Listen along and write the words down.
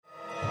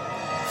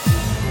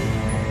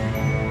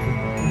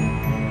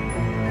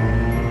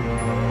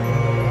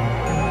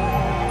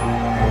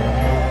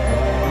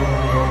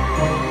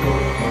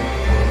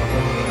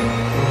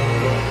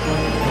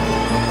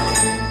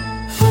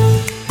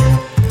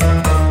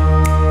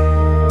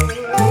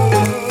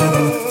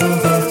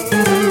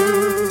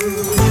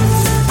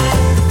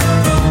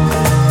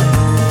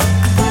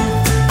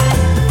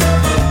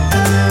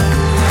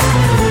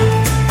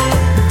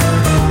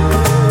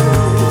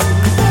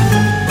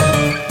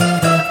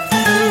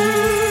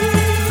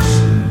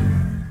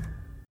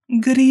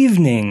Good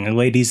evening,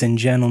 ladies and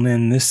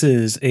gentlemen. This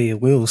is A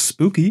Little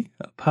Spooky,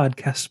 a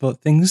podcast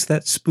about things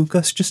that spook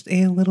us just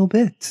a little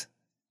bit.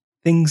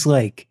 Things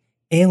like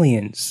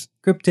aliens,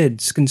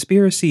 cryptids,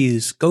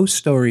 conspiracies, ghost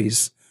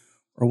stories,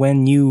 or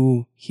when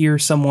you hear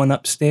someone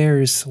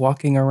upstairs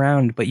walking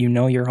around but you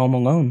know you're home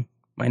alone.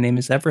 My name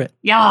is Everett.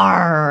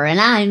 Yarr,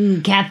 and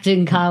I'm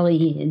Captain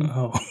Colleen.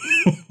 Oh,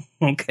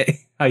 okay.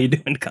 How you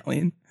doing,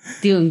 Colleen?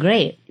 Doing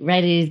great.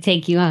 Ready to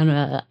take you on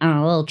a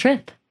little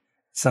trip.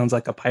 Sounds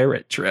like a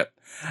pirate trip.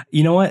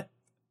 You know what?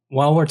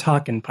 While we're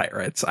talking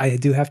pirates, I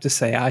do have to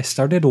say I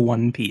started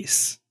One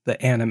Piece,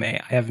 the anime.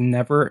 I have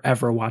never,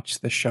 ever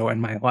watched the show in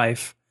my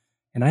life,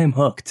 and I am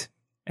hooked.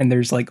 And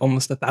there's like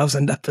almost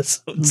 1,000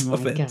 episodes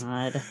of it. Oh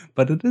my God.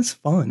 But it is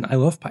fun. I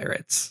love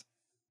pirates.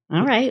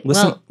 All right.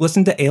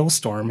 Listen to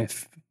Ailstorm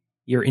if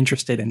you're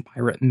interested in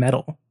pirate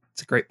metal.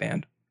 It's a great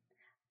band.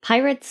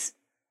 Pirates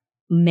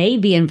may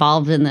be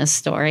involved in this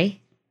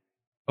story.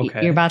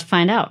 Okay. You're about to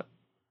find out.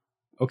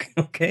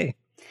 Okay.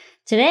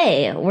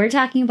 Today, we're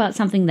talking about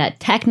something that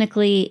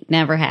technically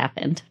never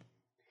happened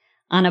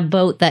on a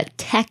boat that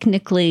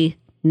technically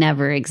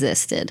never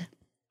existed.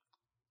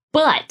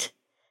 But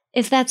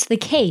if that's the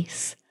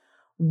case,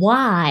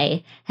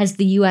 why has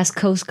the U.S.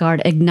 Coast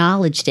Guard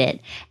acknowledged it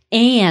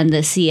and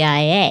the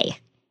CIA?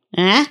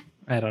 I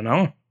don't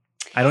know.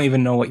 I don't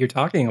even know what you're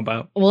talking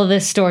about. Well,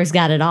 this story's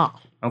got it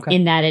all. Okay.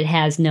 In that it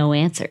has no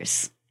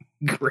answers.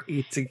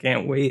 Great. I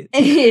can't wait.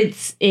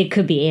 It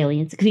could be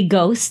aliens. It could be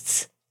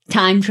ghosts,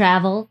 time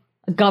travel,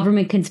 a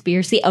government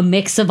conspiracy, a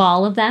mix of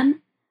all of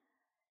them.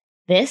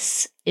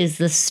 This is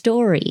the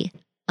story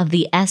of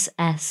the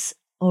SS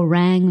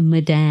Ourang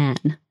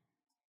Medan,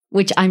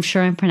 which I'm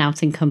sure I'm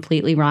pronouncing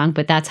completely wrong,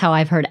 but that's how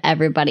I've heard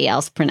everybody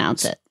else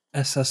pronounce it.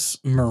 SS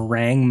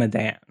Ourang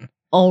Medan.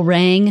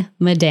 Ourang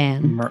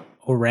Medan.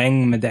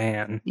 Ourang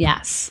Medan.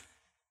 Yes.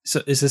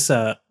 So is this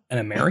an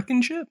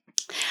American ship?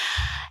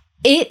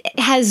 It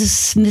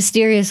has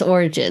mysterious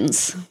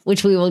origins,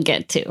 which we will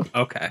get to.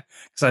 Okay.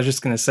 So I was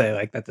just going to say,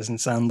 like, that doesn't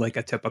sound like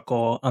a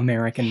typical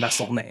American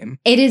vessel name.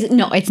 It is.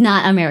 No, it's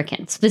not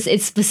American.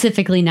 It's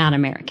specifically not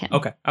American.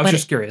 Okay. I was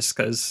just curious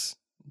because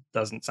it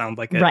doesn't sound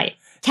like it. Right.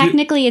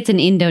 Technically, it's an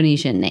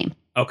Indonesian name.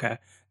 Okay.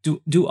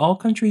 Do all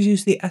countries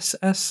use the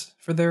SS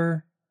for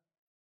their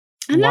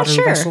I'm water not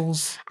sure.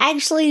 vessels? I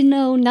actually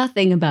know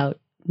nothing about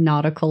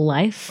nautical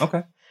life.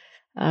 Okay.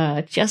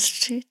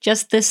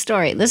 Just this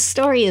story. This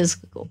story is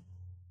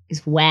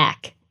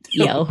whack,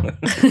 yo.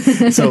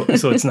 so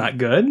it's not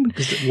good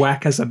because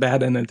whack has a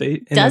bad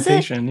annotation. Does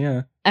it?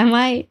 Yeah. Am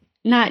I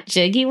not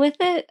jiggy with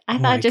it? I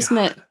thought it just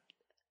meant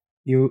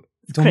you.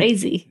 Don't,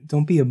 crazy.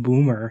 Don't be a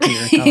boomer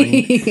here,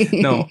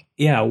 Colleen. No,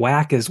 yeah,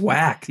 whack is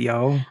whack,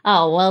 yo.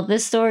 Oh well,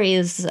 this story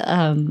is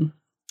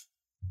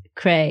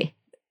cray.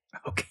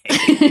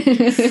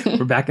 Okay.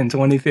 We're back in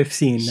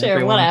 2015. Sure,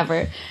 everyone.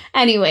 Whatever.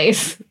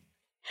 Anyways,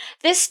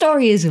 this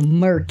story is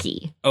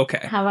murky.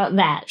 Okay. How about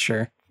that?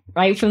 Sure.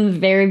 Right from the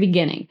very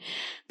beginning.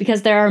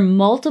 Because there are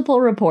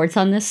multiple reports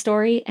on this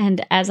story,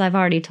 and as I've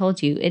already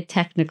told you, it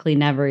technically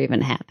never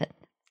even happened.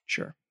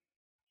 Sure.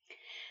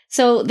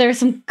 So there's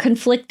some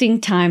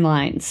conflicting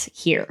timelines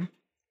here.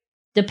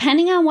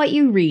 Depending on what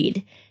you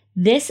read,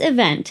 this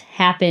event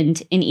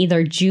happened in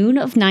either June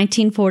of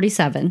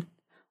 1947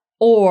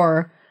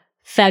 or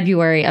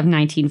February of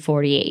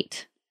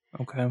 1948.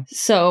 Okay.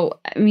 So,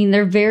 I mean,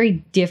 they're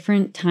very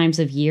different times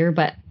of year,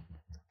 but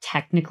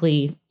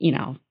technically,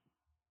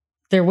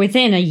 they're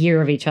within a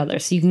year of each other.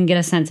 So you can get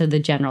a sense of the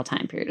general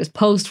time period. It was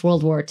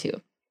post-World War II.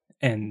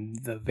 And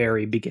the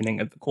very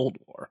beginning of the Cold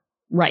War.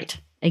 Right.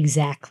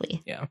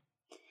 Exactly. Yeah.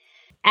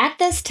 At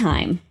this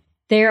time,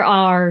 there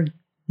are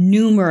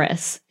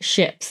numerous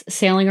ships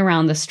sailing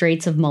around the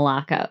Straits of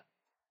Malacca,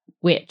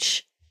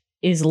 which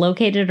is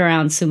located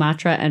around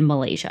Sumatra and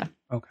Malaysia.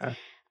 Okay.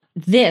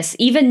 This,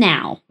 even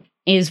now,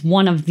 is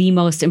one of the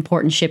most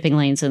important shipping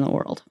lanes in the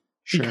world.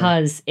 Sure.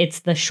 Because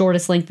it's the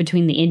shortest link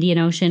between the Indian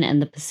Ocean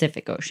and the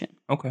Pacific Ocean.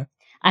 Okay.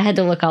 I had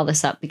to look all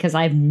this up because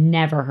I've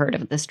never heard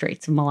of the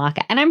Straits of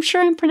Malacca, and I'm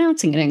sure I'm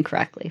pronouncing it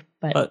incorrectly.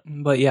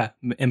 But yeah,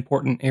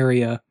 important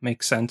area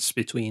makes sense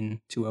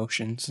between two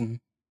oceans. And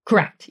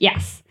correct,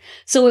 yes.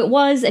 So it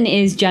was and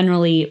is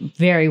generally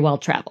very well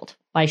traveled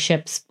by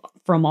ships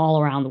from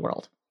all around the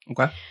world.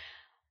 Okay.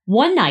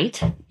 One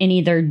night in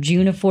either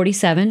June of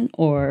 47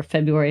 or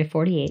February of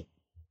 48,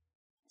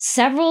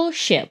 several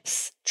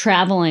ships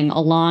traveling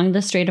along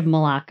the Strait of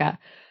Malacca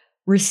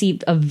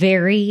received a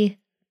very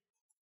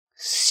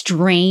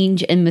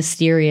strange and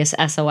mysterious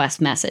SOS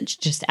message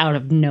just out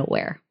of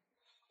nowhere.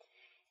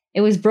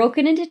 It was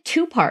broken into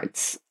two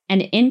parts,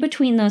 and in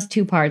between those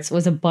two parts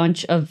was a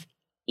bunch of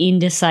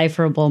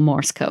indecipherable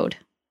Morse code.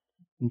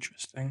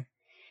 Interesting.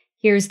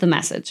 Here's the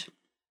message.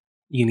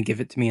 You gonna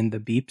give it to me in the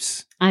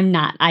beeps? I'm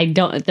not. I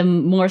don't. The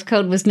Morse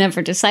code was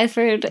never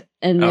deciphered,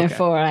 and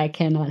therefore I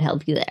cannot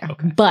help you there.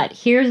 Okay. But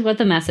here's what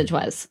the message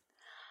was.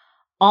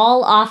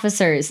 All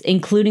officers,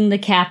 including the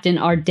captain,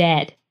 are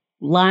dead.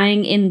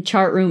 Lying in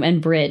chart room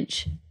and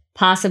bridge.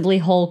 Possibly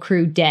whole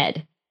crew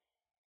dead.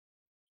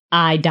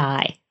 I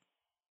die.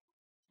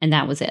 And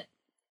that was it.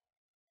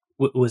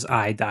 Was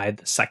I died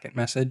the second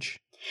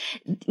message?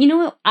 You know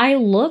what? I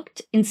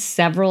looked in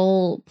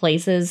several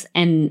places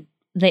and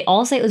they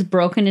all say it was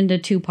broken into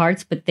 2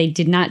 parts, but they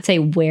did not say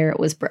where it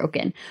was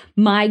broken.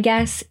 My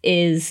guess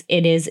is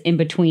it is in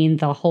between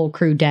the whole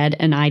crew dead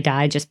and I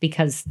die, just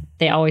because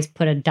they always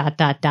put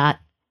a ...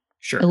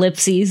 Sure.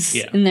 ellipses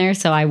in there.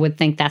 So I would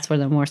think that's where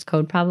the Morse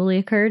code probably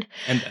occurred.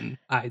 And then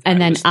I die. And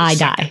then was the I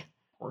second die.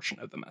 Portion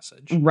of the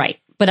message. Right.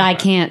 But I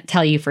can't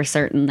tell you for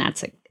certain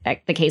that's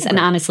the case. And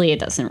honestly, it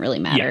doesn't really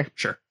matter. Yeah,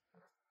 sure.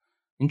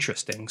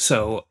 Interesting.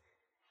 So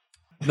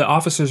the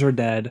officers are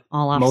dead.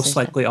 All officers Most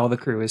likely all the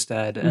crew is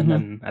dead. And Mhm.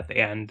 then at the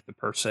end, the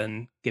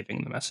person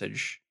giving the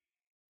message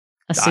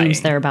assumes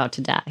dying. they're about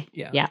to die.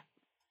 Yeah.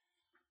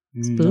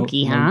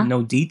 Spooky, huh?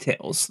 No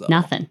details, though.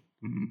 Nothing.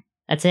 Mm.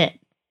 That's it.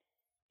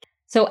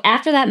 So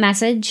after that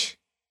message,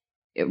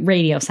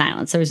 radio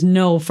silence. There was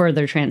no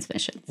further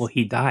transmissions. Well,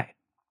 he died.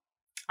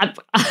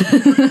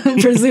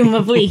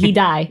 Presumably he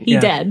died. He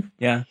dead.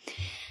 Yeah.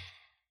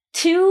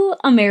 2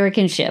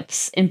 American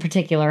ships in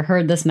particular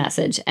heard this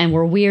message and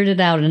were weirded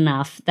out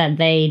enough that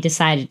they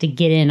decided to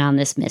get in on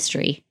this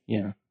mystery.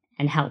 Yeah.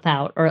 And help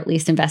out, or at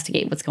least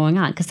investigate what's going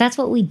on. Because that's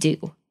what we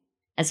do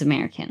as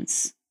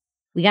Americans.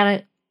 We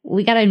gotta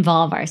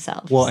involve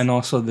ourselves. Well, and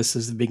also this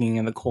is the beginning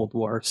of the Cold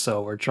War,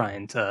 so we're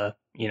trying to,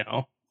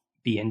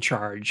 be in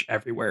charge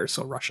everywhere,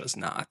 so Russia's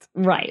not.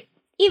 Right.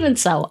 Even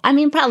so, I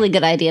mean, probably a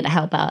good idea to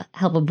help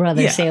a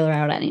brother sailor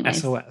out anyway.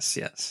 SOS,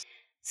 yes.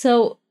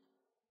 So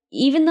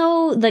even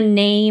though the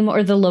name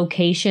or the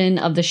location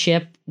of the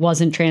ship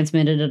wasn't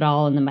transmitted at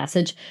all in the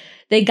message,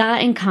 they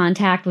got in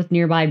contact with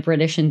nearby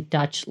British and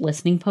Dutch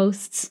listening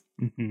posts.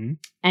 Mm-hmm.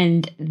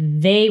 And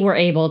they were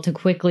able to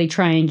quickly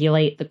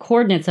triangulate the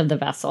coordinates of the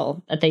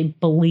vessel that they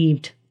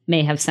believed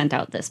may have sent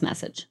out this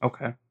message.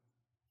 Okay.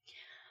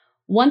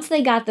 Once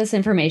they got this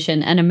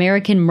information, an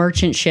American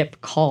merchant ship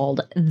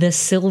called the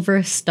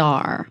Silver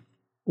Star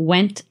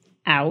went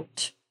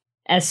out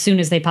as soon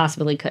as they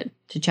possibly could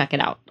to check it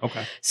out.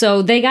 Okay.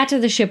 So they got to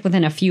the ship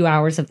within a few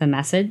hours of the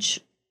message,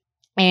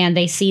 and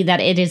they see that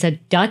it is a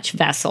Dutch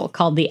vessel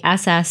called the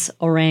SS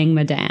Ourang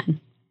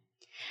Medan.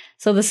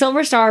 So the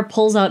Silver Star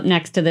pulls up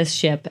next to this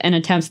ship and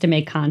attempts to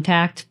make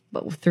contact,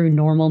 but through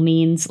normal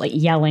means, like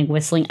yelling,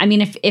 whistling. I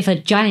mean, if a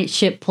giant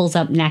ship pulls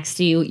up next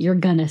to you, you're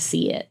going to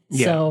see it.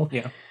 Yeah, so,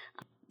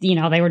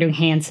 they were doing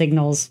hand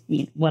signals,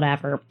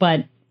 whatever,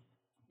 but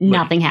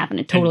nothing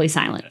happened. Totally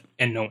silent.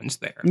 And no one's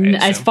there.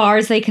 As far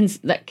as they can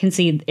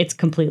see, it's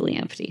completely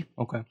empty.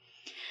 Okay.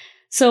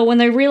 So when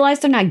they realize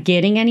they're not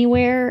getting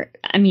anywhere,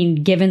 I mean,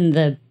 given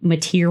the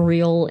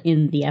material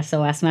in the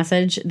SOS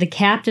message, the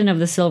captain of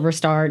the Silver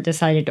Star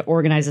decided to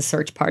organize a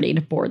search party to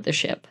board the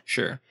ship.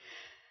 Sure.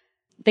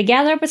 They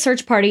gather up a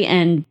search party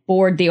and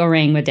board the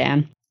Ourang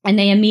Medan, and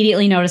they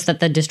immediately notice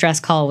that the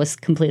distress call was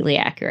completely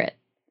accurate.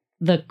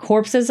 The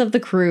corpses of the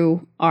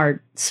crew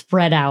are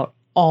spread out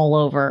all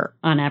over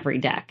on every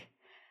deck.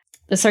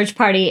 The search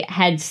party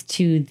heads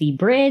to the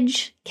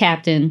bridge,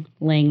 captain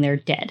laying there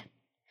dead.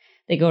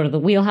 They go to the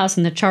wheelhouse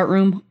in the chart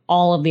room.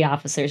 All of the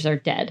officers are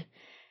dead.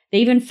 They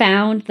even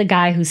found the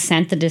guy who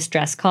sent the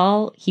distress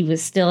call. He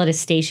was still at his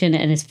station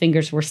and his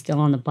fingers were still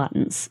on the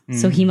buttons.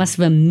 So he must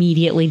have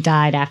immediately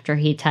died after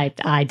he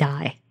typed, "I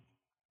die."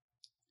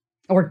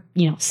 Or,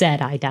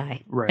 said, "I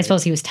die." Right. I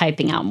suppose he was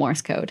typing out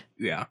Morse code.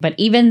 Yeah. But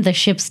even the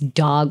ship's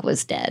dog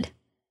was dead.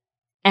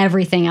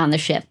 Everything on the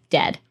ship,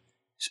 dead.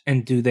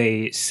 And do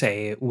they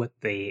say what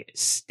the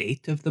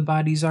state of the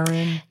bodies are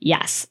in?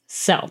 Yes.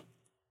 So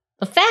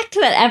the fact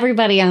that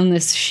everybody on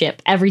this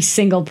ship, every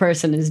single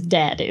person is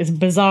dead, is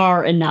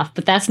bizarre enough,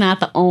 but that's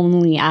not the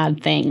only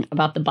odd thing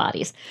about the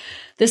bodies.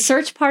 The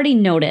search party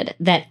noted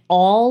that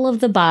all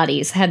of the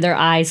bodies had their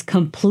eyes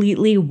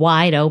completely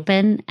wide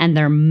open and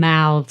their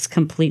mouths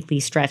completely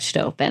stretched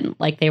open,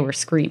 like they were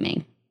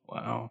screaming.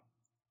 Wow.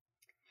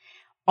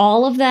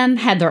 All of them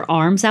had their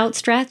arms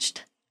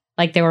outstretched,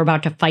 like they were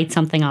about to fight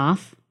something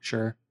off.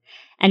 Sure.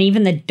 And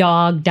even the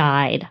dog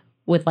died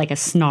with like a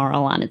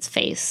snarl on its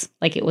face,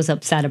 like it was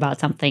upset about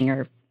something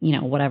or,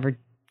 whatever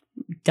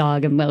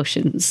dog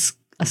emotions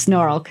a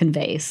snarl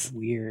conveys.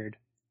 Weird.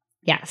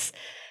 Yes.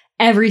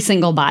 Every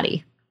single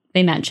body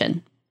they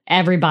mention,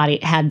 everybody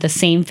had the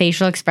same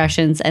facial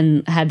expressions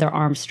and had their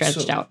arms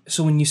stretched out.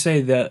 So when you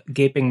say the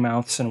gaping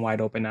mouths and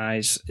wide open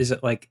eyes, is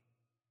it like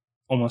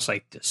almost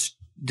like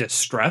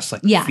distress,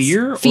 like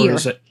fear? Fear. Or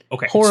is it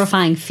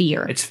horrifying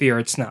fear? It's fear.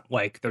 It's not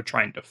like they're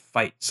trying to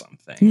fight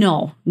something.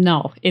 No.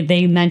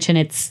 They mention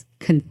it's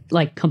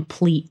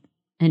complete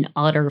and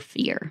utter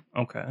fear.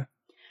 Okay.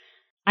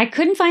 I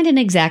couldn't find an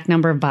exact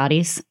number of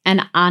bodies,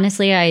 and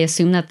honestly, I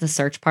assume that the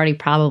search party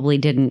probably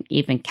didn't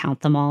even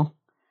count them all.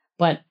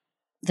 But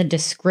the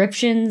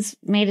descriptions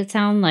made it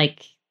sound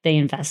like they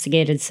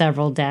investigated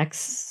several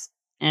decks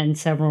and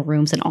several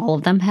rooms, and all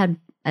of them had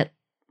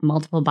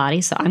multiple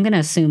bodies. So I'm going to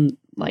assume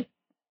like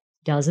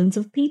dozens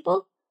of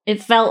people.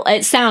 It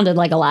sounded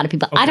like a lot of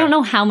people. Okay. I don't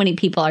know how many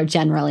people are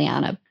generally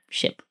on a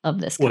ship of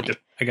this kind.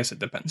 I guess it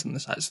depends on the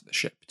size of the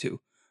ship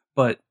too.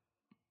 But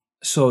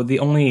so the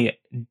only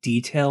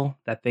detail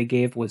that they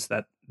gave was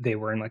that they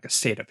were in like a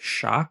state of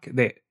shock.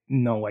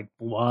 no like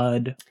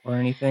blood or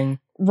anything?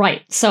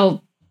 Right.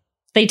 So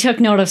they took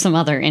note of some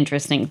other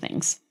interesting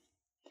things.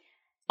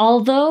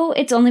 Although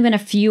it's only been a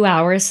few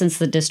hours since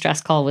the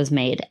distress call was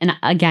made, and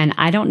again,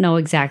 I don't know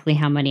exactly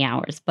how many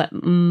hours, but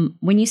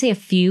when you say a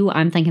few,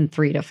 I'm thinking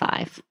 3 to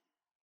 5.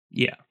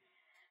 Yeah.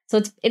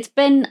 So it's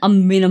been a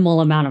minimal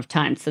amount of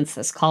time since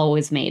this call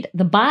was made.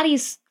 The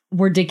bodies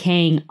were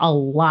decaying a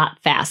lot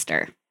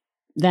faster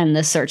than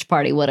the search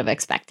party would have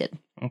expected.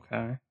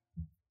 Okay.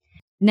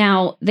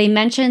 Now, they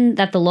mentioned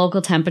that the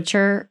local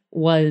temperature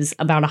was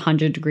about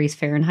 100 degrees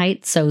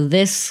Fahrenheit, so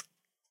this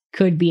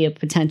could be a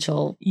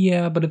potential.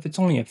 Yeah, but if it's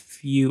only a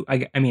few,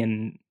 I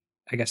mean,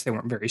 I guess they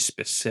weren't very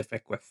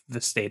specific with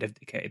the state of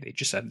decay. They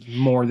just said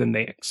more than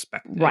they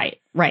expected.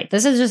 Right.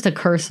 This is just a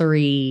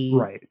cursory.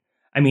 Right.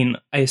 I mean,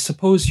 I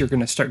suppose you're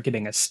going to start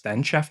getting a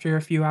stench after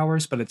a few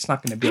hours, but it's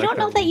not going to be I like don't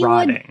know that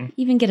rotting. You would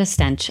even get a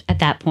stench at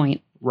that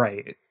point.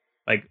 Right.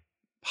 Like,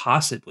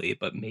 possibly,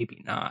 but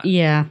maybe not.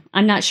 Yeah,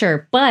 I'm not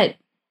sure. But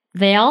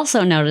they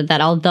also noted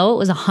that although it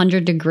was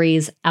 100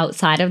 degrees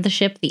outside of the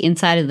ship, the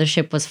inside of the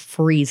ship was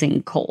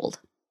freezing cold.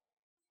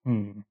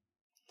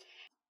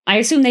 I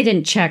assume they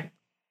didn't check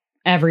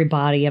every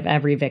body of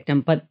every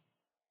victim, but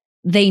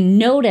they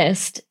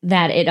noticed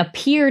that it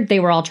appeared they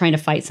were all trying to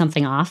fight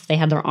something off. They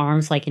had their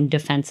arms like in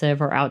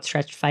defensive or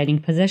outstretched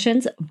fighting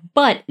positions,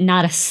 but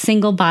not a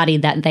single body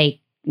that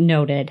they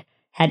noted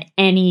had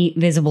any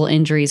visible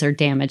injuries or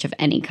damage of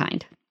any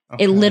kind.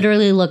 Okay. It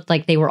literally looked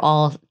like they were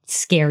all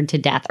scared to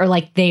death, or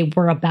like they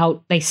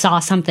saw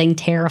something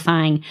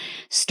terrifying,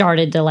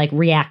 started to like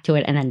react to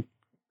it, and then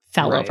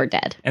fell over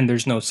dead. And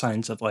there's no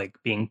signs of like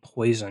being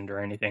poisoned or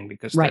anything,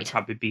 because there'd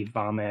probably be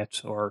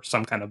vomit or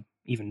some kind of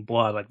even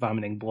blood, like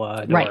vomiting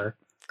blood or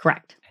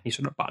any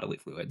sort of bodily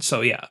fluid.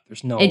 So yeah,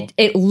 there's no.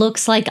 It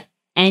looks like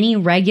any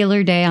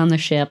regular day on the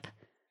ship,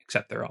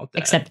 except they're all dead.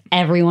 Except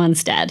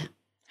everyone's dead.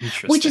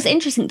 Which is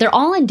interesting. They're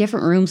all in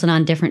different rooms and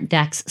on different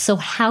decks. So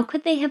how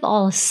could they have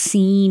all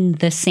seen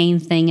the same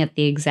thing at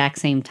the exact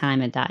same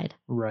time it died?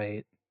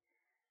 Right.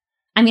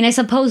 I mean, I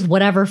suppose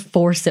whatever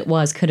force it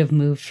was could have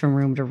moved from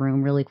room to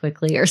room really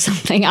quickly or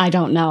something. I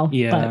don't know.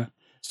 Yeah. But.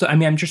 So, I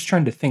mean, I'm just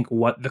trying to think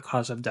what the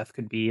cause of death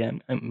could be.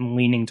 I'm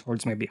leaning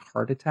towards maybe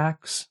heart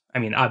attacks. I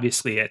mean,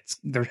 obviously,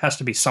 there has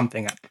to be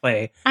something at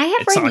play. I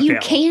have read you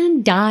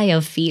can die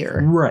of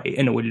fear. Right.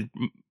 And it would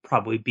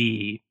probably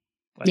be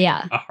like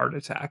a heart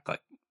attack, like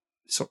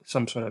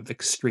some sort of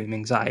extreme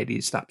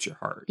anxiety stops your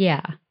heart.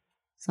 Yeah.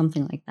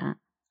 Something like that.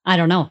 I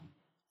don't know.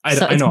 I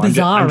know. It's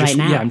bizarre right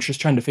now. Yeah, I'm just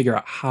trying to figure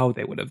out how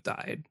they would have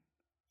died.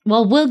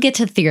 Well, we'll get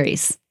to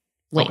theories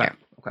later.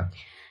 Okay.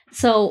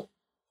 So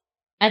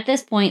at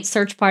this point,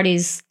 search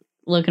parties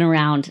looking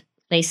around,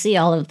 they see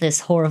all of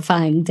this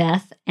horrifying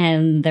death,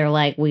 and they're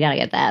like, we got to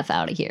get the F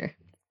out of here.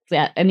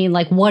 Yeah, I mean,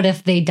 like, what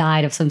if they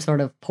died of some sort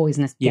of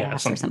poisonous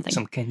gas or something?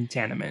 Some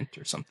contaminant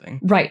or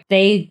something. Right.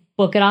 They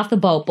book it off the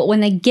boat, but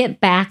when they get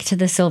back to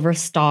the Silver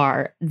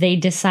Star, they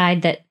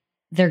decide that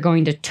they're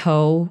going to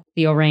tow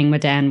the Ourang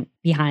Medan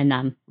behind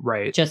them.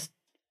 Right. Just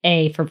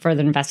for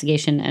further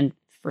investigation and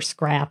for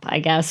scrap, I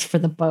guess, for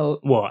the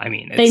boat. Well, I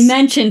mean, they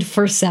mentioned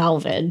for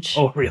salvage.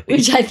 Oh, really?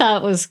 Which I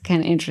thought was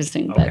kind of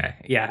interesting. Okay.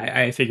 But yeah,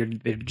 I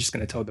figured they were just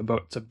going to tow the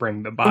boat to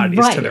bring the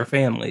bodies to their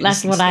families.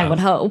 That's what I would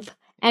hope.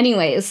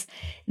 Anyways,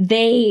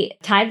 they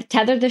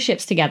tethered the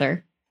ships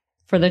together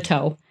for the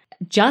tow.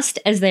 Just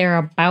as they're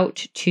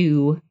about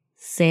to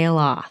sail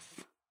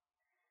off,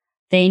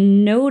 they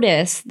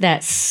noticed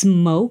that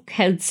smoke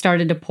had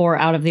started to pour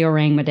out of the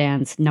Ourang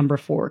Medan's number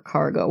 4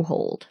 cargo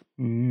hold.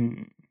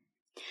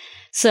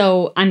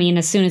 So, I mean,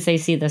 as soon as they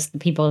see this, the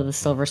people of the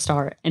Silver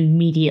Star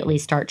immediately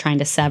start trying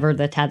to sever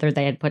the tether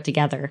they had put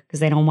together because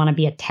they don't want to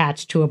be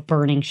attached to a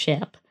burning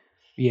ship.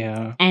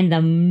 Yeah. And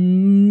the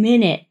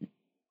minute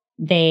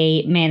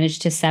they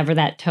managed to sever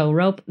that tow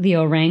rope, the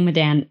Ourang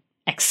Medan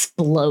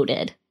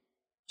exploded.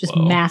 Just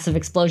massive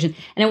explosion.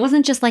 And it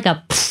wasn't just like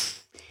a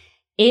pfft.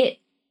 It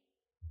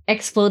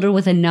exploded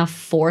with enough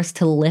force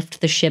to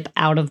lift the ship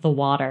out of the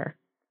water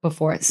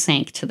before it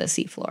sank to the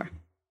seafloor.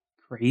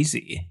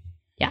 Crazy.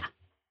 Yeah.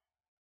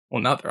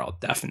 Well, now they're all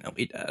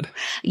definitely dead.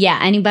 Yeah,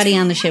 anybody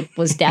on the ship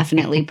was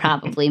definitely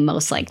probably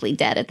most likely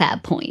dead at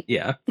that point.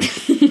 Yeah.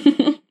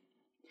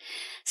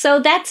 So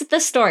that's the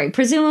story.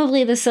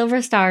 Presumably the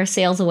Silver Star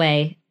sails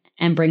away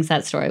and brings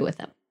that story with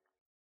him.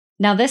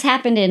 Now, this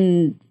happened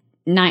in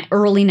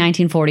early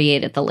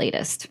 1948 at the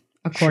latest,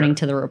 according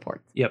to the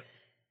report. Yep.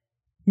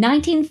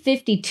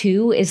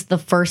 1952 is the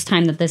first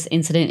time that this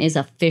incident is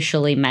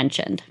officially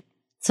mentioned.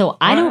 So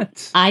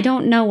I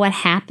don't know what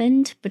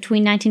happened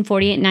between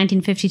 1948 and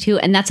 1952.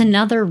 And that's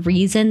another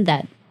reason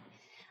that,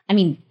 I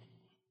mean,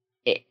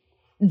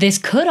 this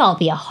could all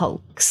be a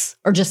hoax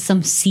or just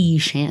some sea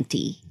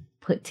shanty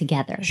put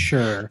together.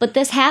 Sure. But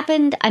this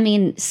happened, I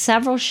mean,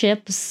 several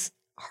ships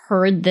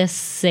heard this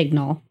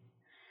signal.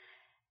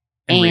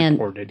 And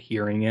reported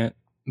hearing it.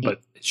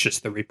 But it's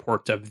just the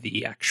report of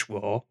the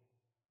actual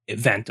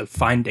event of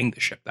finding the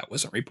ship that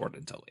wasn't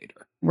reported till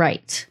later.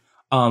 Right.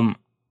 I'm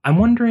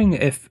wondering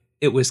if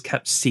it was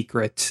kept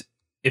secret,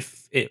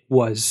 if it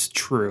was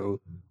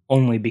true,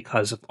 only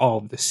because of all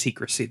of the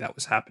secrecy that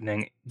was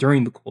happening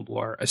during the Cold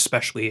War,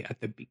 especially at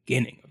the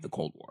beginning of the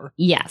Cold War.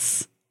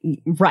 Yes,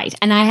 right.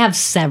 And I have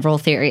several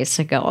theories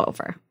to go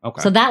over.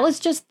 Okay. So that was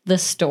just the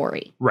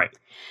story. Right.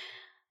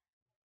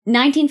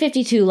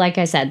 1952, like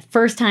I said,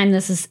 first time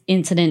this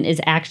incident is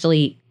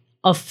actually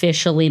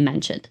officially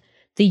mentioned.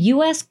 The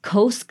U.S.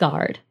 Coast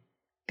Guard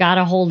got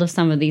a hold of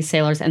some of these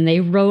sailors and they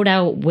wrote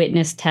out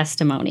witness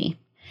testimony.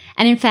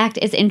 And in fact,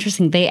 it's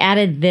interesting. They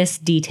added this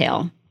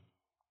detail.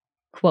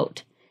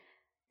 Quote,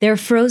 "Their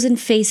frozen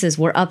faces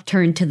were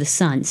upturned to the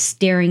sun,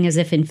 staring as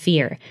if in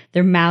fear,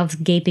 their mouths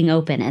gaping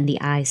open and the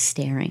eyes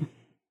staring."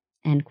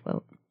 End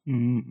quote.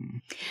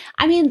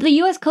 I mean, the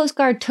U.S. Coast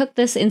Guard took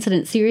this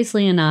incident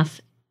seriously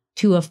enough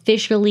to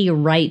officially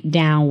write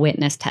down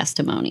witness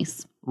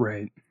testimonies.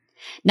 Right.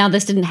 Now,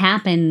 this didn't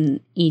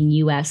happen in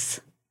U.S.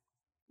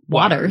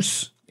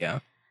 waters. Yeah.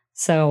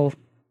 So,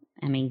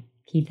 I mean,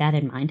 keep that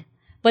in mind.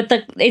 But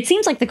it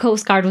seems like the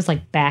Coast Guard was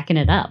like backing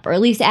it up, or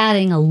at least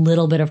adding a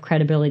little bit of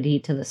credibility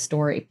to the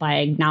story by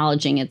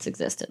acknowledging its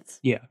existence.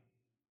 Yeah.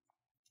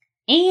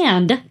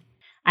 And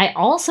I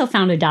also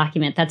found a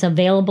document that's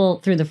available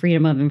through the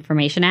Freedom of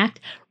Information Act,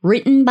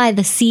 written by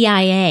the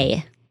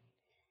CIA.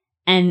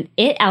 And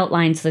it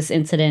outlines this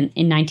incident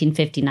in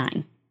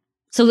 1959.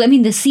 So, I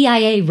mean, the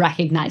CIA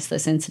recognized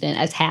this incident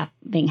as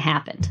having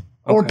happened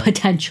or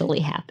potentially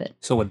happened.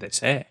 So what'd they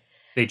say?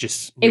 They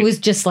just... It was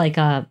just like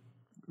a...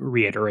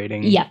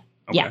 reiterating? Yeah.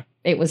 Okay. Yeah.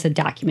 It was a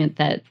document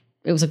that...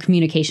 It was a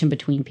communication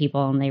between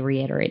people and they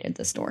reiterated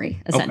the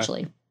story,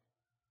 essentially. Okay.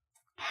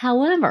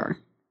 However,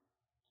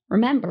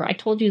 remember, I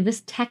told you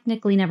this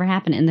technically never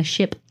happened and the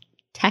ship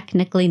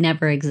technically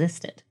never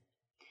existed.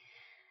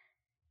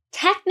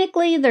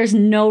 Technically, there's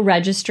no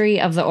registry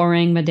of the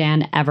Ourang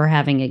Medan ever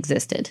having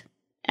existed.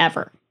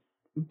 Ever.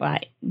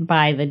 By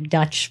the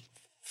Dutch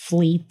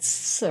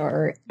fleets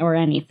or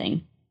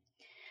anything.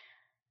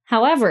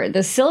 However,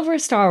 the Silver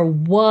Star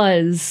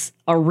was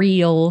a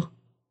real,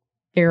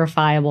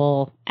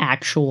 verifiable,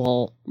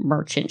 actual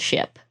merchant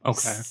ship.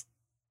 Okay.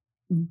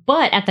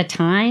 But at the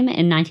time,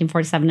 in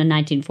 1947 and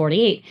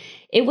 1948,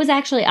 it was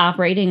actually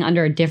operating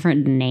under a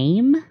different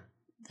name,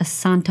 the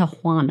Santa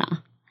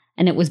Juana.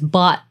 And it was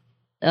bought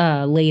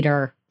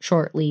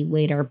shortly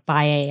later,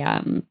 by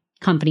a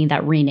company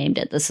that renamed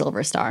it the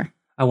Silver Star.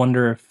 I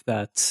wonder if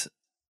that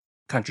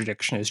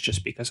contradiction is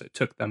just because it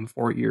took them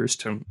 4 years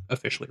to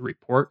officially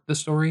report the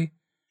story.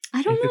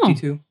 I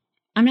don't know.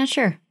 I'm not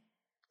sure.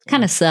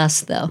 Kind of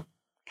sus, though.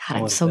 God,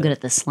 I'm so good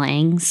at the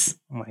slangs.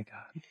 Oh my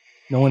god.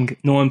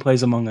 No one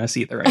plays Among Us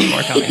either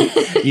anymore, Colleen.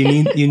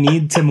 you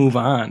need to move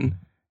on.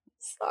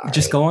 Sorry.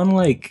 Just go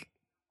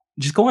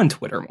on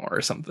Twitter more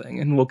or something,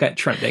 and we'll get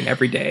trending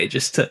every day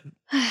just to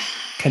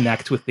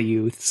connect with the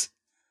youths.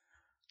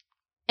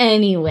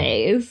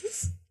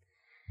 Anyways,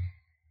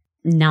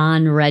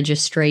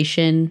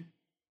 non-registration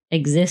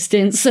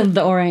existence of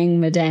the Ourang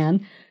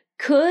Medan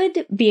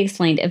could be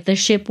explained if the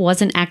ship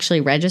wasn't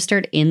actually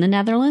registered in the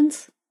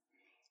Netherlands.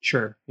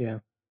 Sure, yeah.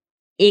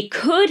 It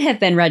could have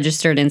been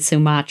registered in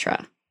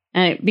Sumatra,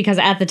 because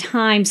at the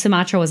time,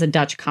 Sumatra was a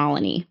Dutch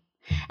colony.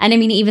 And I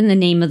mean, even the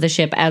name of the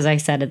ship, as I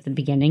said at the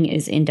beginning,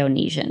 is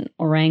Indonesian.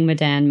 Ourang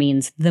Medan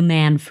means the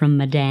man from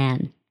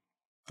Medan.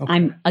 Okay.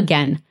 I'm,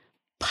 again,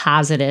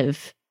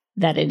 positive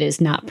that it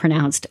is not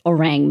pronounced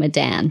Ourang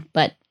Medan,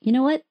 but you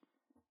know what?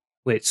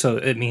 Wait, so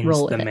it means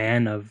the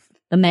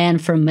man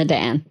from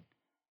Medan.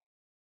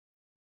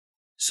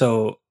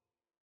 So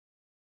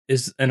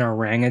is an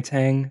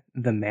orangutan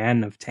the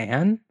man of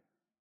Tan?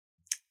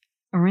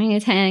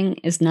 Orangutan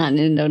is not an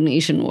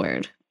Indonesian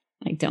word,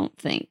 I don't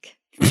think.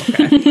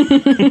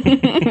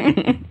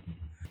 Okay.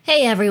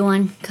 Hey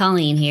everyone,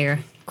 Colleen here.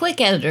 Quick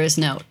editor's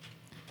note.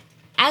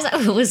 As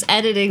I was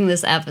editing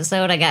this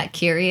episode, I got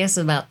curious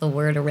about the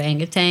word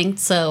orangutan,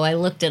 so I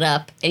looked it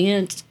up,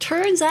 and it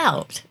turns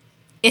out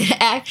it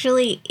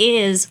actually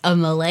is a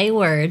Malay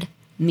word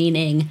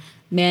meaning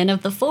man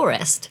of the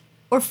forest,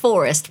 or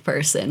forest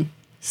person.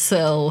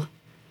 So,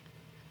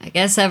 I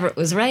guess Everett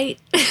was right.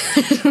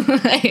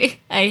 I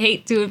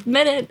hate to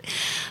admit it,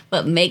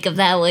 but make of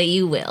that what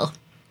you will.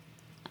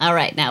 All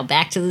right, now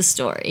back to the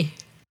story.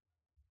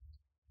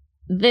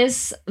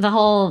 The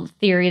whole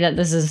theory that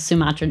this is a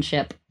Sumatran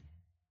ship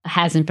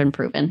hasn't been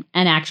proven.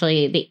 And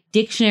actually, the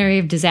Dictionary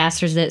of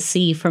Disasters at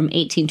Sea from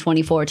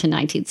 1824 to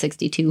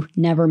 1962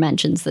 never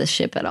mentions this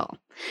ship at all.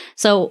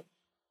 So,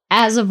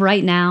 as of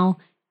right now,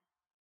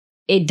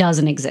 it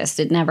doesn't exist.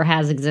 It never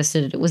has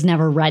existed. It was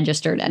never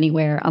registered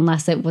anywhere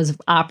unless it was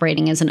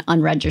operating as an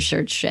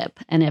unregistered ship.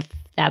 And if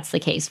that's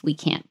the case, we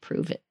can't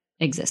prove it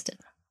existed.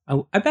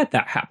 I bet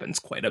that happens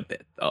quite a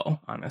bit, though,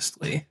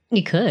 honestly.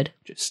 You could.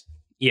 Just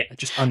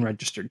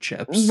unregistered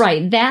ships.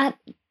 Right. That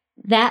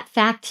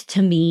fact,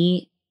 to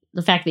me,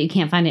 the fact that you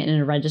can't find it in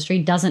a registry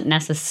doesn't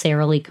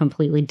necessarily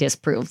completely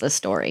disprove the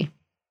story.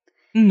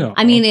 No.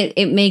 I mean,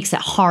 it makes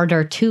it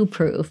harder to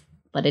prove,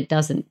 but it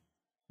doesn't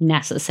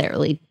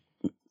necessarily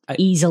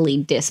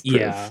easily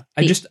disprove. Yeah.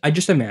 I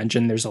just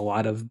imagine there's a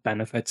lot of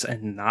benefits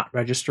in not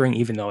registering,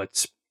 even though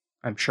it's,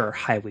 I'm sure,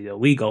 highly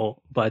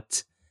illegal.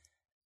 But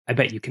I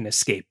bet you can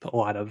escape a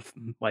lot of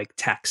like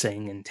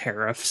taxing and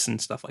tariffs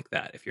and stuff like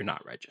that if you're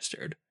not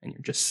registered and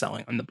you're just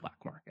selling on the black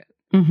market.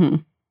 Mm-hmm.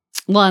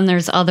 Well, and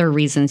there's other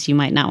reasons you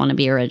might not want to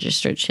be a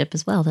registered ship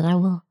as well that I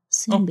will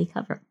soon be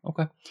covering.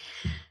 Okay.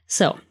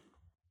 So,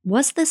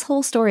 was this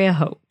whole story a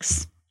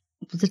hoax?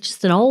 Was it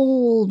just an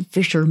old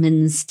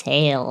fisherman's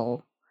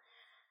tale?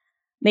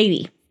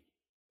 Maybe.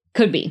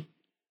 Could be.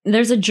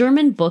 There's a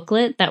German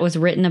booklet that was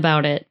written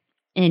about it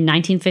in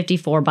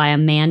 1954 by a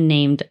man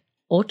named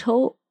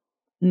Otto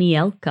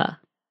Mielke.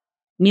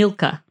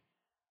 Mielke.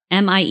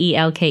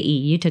 Mielke.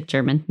 You took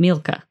German.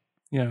 Mielke.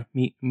 Yeah,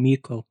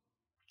 Miko.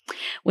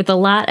 With a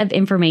lot of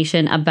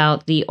information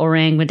about the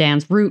Ourang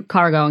Medan's route,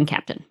 cargo, and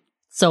captain.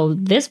 So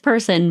this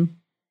person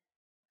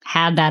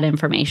had that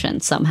information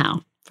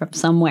somehow from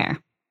somewhere.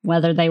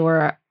 Whether they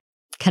were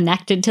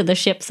connected to the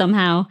ship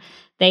somehow,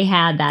 they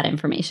had that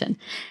information.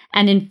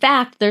 And in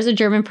fact, there's a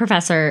German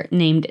professor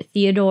named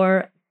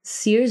Theodor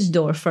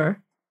Seersdorfer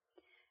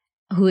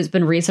who has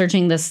been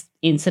researching this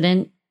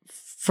incident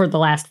for the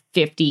last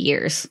 50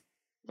 years.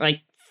 Like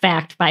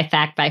fact by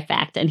fact by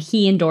fact. And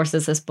he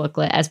endorses this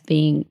booklet as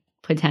being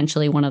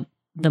potentially one of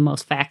the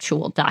most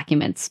factual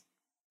documents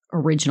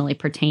originally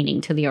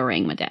pertaining to the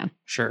Ourang Medan.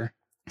 Sure.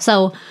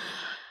 So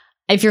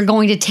if you're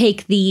going to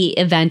take the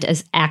event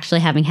as actually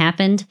having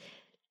happened,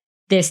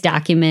 this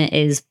document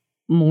is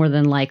more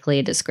than likely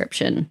a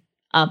description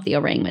of the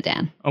Ourang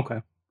Medan.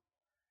 Okay.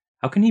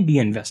 How can he be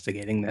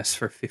investigating this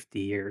for 50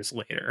 years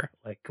later?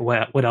 Like,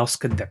 what else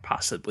could there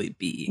possibly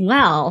be?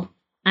 Well,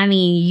 I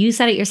mean, you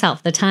said it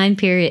yourself. The time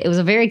period, it was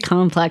a very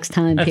complex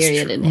time That's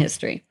period true. in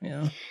history.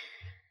 Yeah.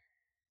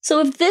 So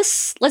if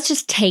this, let's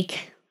just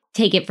take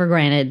it for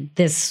granted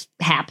this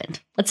happened.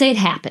 Let's say it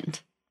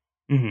happened.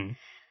 Mm-hmm.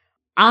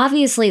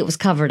 Obviously, it was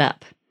covered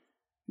up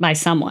by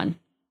someone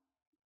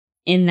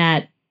in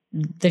that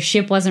the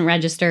ship wasn't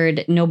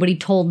registered. Nobody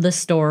told the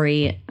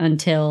story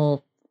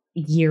until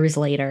years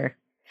later.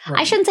 Right.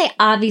 I shouldn't say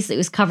obviously it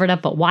was covered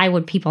up, but why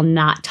would people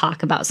not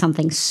talk about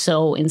something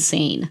so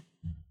insane?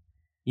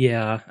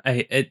 Yeah,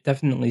 it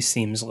definitely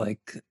seems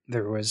like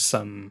there was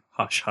some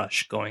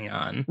hush-hush going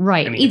on.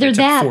 Right. I mean, Either it took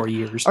that 4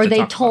 years or to they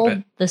talk told about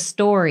it. the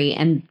story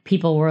and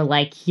people were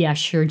like, yeah,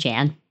 sure,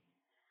 Jan.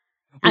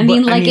 I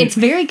mean, it's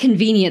very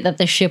convenient that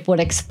the ship would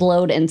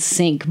explode and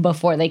sink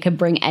before they could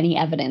bring any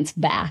evidence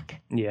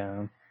back.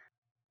 Yeah.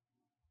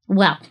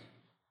 Well,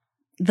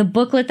 the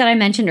booklet that I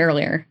mentioned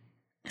earlier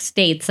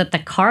states that the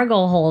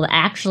cargo hold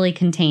actually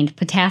contained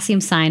potassium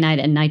cyanide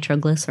and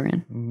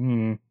nitroglycerin.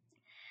 Mm-hmm.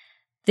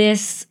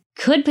 This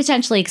could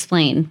potentially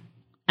explain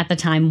at the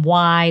time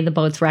why the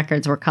boat's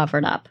records were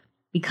covered up.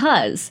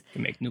 Because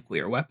You make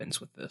nuclear weapons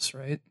with this,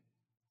 right?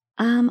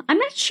 I'm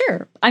not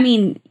sure. I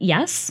mean,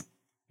 yes.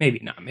 Maybe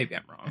not. Maybe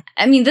I'm wrong.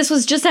 I mean, this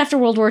was just after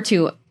World War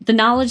II. The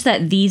knowledge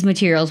that these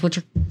materials, which,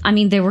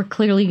 they were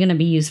clearly going to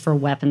be used for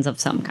weapons of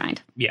some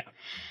kind. Yeah.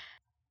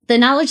 The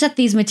knowledge that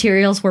these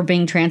materials were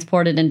being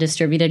transported and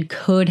distributed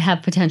could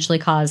have potentially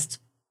caused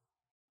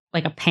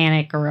like a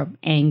panic or an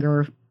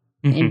anger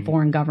in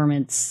foreign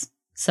governments.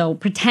 So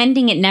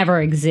pretending it never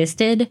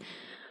existed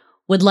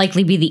would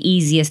likely be the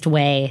easiest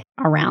way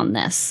around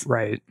this.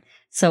 Right.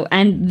 So,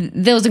 and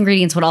those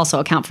ingredients would also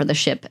account for the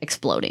ship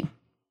exploding.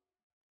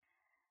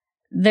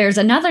 There's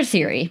another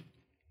theory,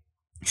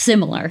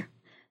 similar,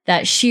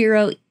 that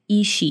Shiro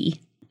Ishii,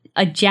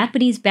 a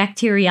Japanese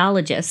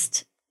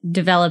bacteriologist,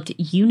 developed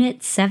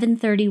Unit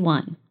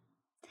 731,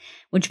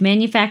 which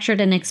manufactured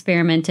and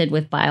experimented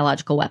with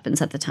biological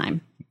weapons at the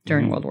time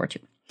during World War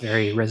II.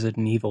 Very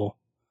Resident Evil.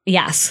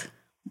 Yes.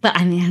 But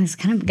it's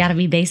kind of got to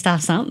be based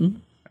off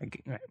something.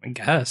 I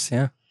guess,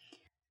 yeah.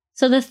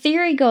 So the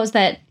theory goes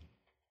that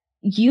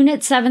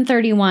Unit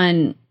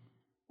 731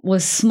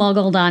 was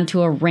smuggled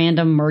onto a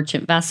random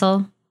merchant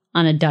vessel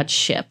on a Dutch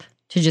ship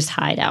to just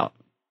hide out.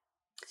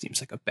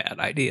 Seems like a bad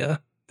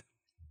idea.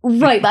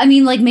 Right. But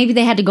maybe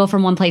they had to go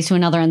from one place to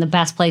another, and the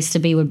best place to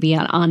be would be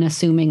an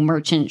unassuming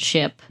merchant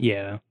ship.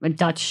 Yeah. A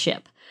Dutch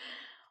ship.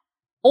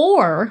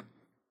 Or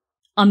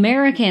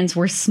Americans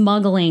were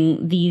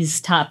smuggling these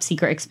top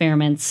secret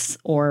experiments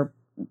or,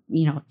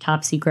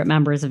 top secret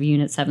members of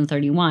Unit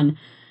 731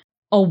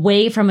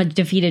 away from a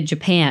defeated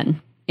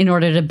Japan in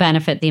order to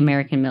benefit the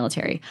American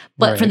military.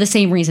 But for the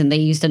same reason, they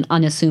used an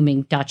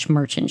unassuming Dutch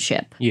merchant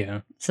ship.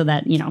 Yeah. So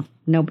that,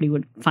 nobody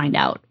would find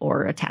out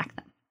or attack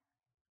them.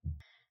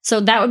 So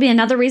that would be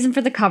another reason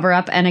for the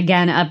cover-up. And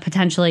again,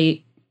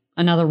 potentially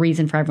another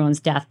reason for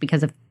everyone's death,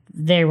 because if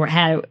they were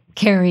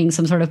carrying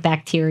some sort of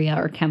bacteria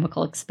or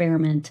chemical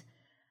experiment,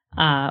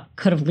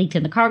 could have leaked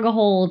in the cargo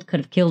hold,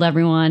 could have killed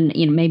everyone.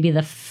 Maybe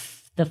the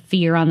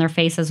fear on their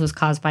faces was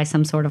caused by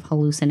some sort of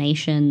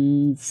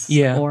hallucinations.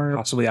 Yeah, or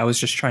possibly. I was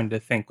just trying to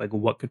think,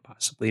 what could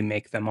possibly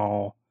make them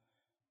all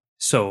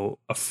so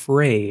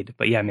afraid?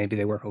 But yeah, maybe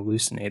they were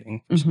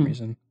hallucinating for some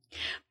reason.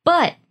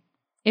 But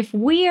if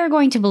we are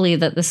going to believe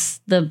that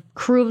the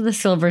crew of the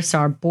Silver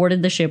Star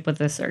boarded the ship with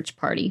a search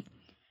party,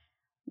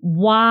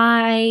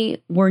 why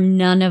were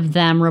none of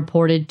them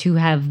reported to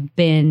have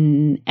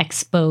been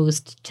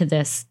exposed to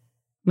this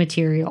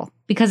material?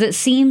 Because it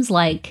seems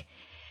like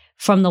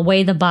from the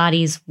way the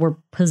bodies were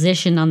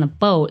positioned on the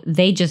boat,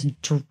 they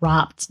just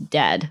dropped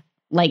dead.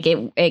 Like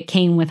it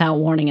came without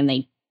warning, and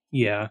they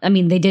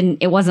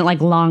it wasn't like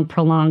long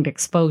prolonged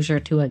exposure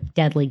to a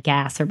deadly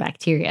gas or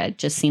bacteria. It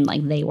just seemed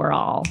like they were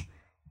all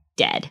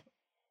dead.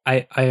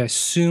 I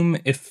assume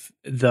if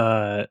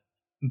the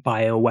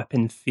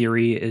bioweapon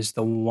theory is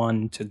the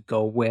one to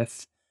go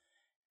with,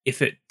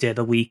 if it did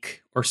a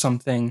leak or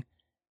something,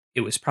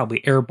 it was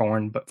probably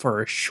airborne, but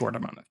for a short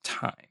amount of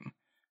time.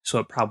 So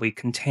it probably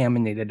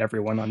contaminated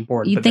everyone on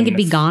board. You'd think it'd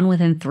be gone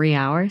within 3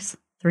 hours?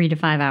 3 to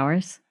 5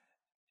 hours?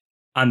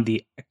 On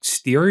the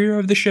exterior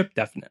of the ship,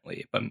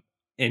 definitely. But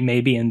it may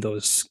be in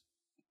those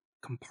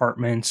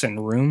compartments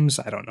and rooms.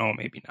 I don't know.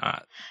 Maybe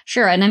not.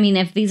 Sure. And I mean,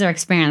 if these are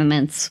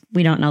experiments,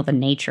 we don't know the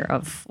nature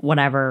of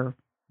whatever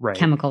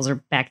chemicals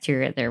or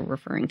bacteria they're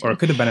referring to. Or it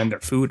could have been in their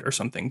food or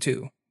something,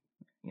 too.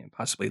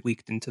 Possibly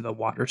leaked into the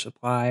water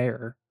supply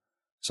or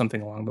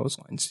something along those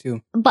lines,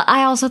 too. But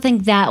I also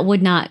think that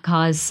would not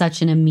cause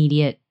such an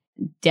immediate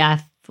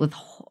death with,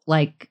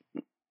 like,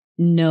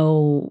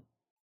 no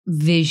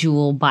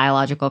visual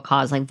biological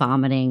cause, like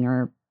vomiting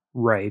or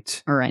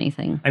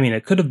anything. I mean,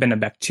 it could have been a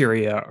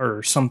bacteria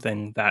or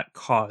something that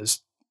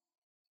caused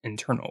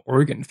internal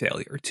organ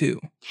failure, too.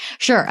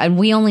 Sure. And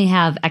we only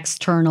have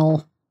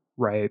external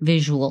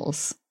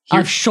visuals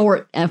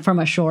from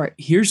a short.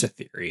 Here's a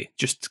theory,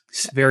 just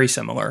very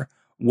similar.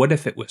 What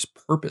if it was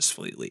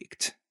purposefully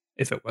leaked?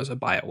 If it was a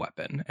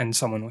bioweapon and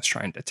someone was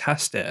trying to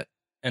test it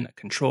in a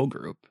control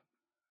group?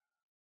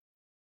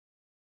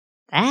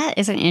 That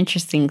is an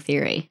interesting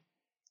theory.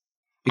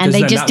 Because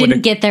and they just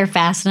didn't get there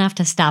fast enough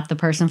to stop the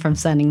person from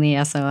sending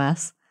the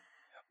SOS?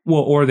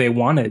 Well, or they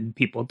wanted the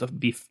people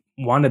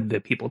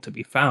to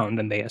be found,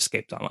 and they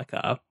escaped on like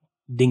a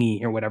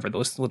dinghy or whatever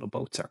those little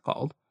boats are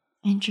called.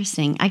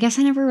 Interesting. I guess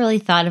I never really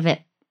thought of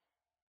it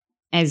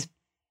as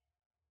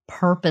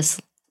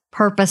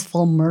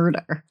purposeful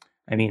murder.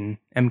 I mean,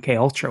 MK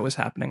Ultra was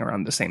happening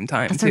around the same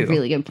time, That's a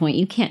really good point.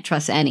 You can't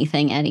trust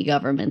anything any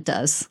government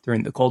does.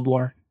 During the Cold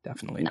War?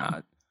 Definitely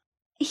not.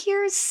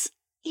 Here's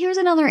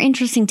another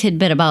interesting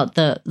tidbit about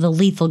the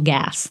lethal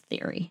gas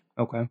theory.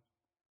 Okay.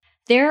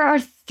 There are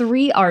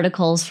 3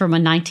 articles from a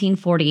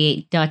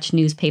 1948 Dutch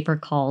newspaper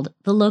called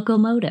The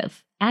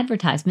Locomotive,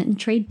 Advertisement and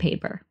Trade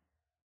Paper.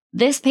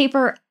 This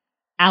paper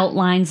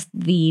outlines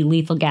the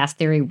lethal gas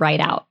theory right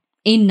out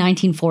in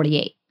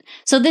 1948.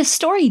 So this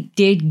story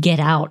did get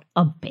out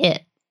a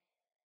bit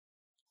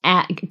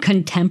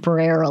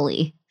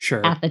contemporarily.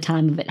 Sure. At the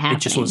time of it happening.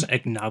 It just wasn't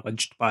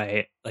acknowledged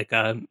by like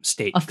a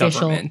state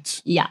official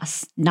government.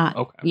 Yes.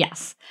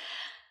 Yes.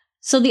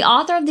 So the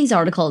author of these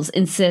articles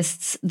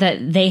insists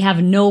that they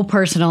have no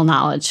personal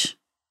knowledge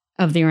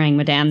of the Ourang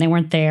Medan. They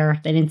weren't there.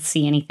 They didn't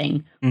see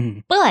anything. Mm-hmm.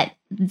 But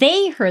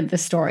they heard the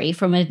story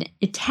from an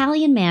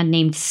Italian man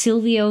named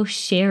Silvio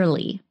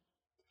Scherli.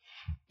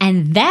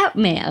 And that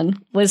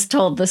man was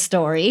told the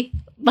story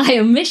by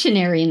a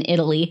missionary in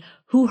Italy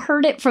who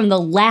heard it from the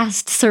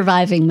last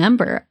surviving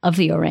member of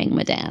the Ourang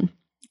Medan.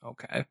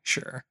 Okay,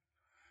 sure.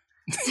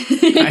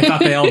 I thought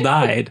they all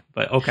died,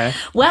 but okay.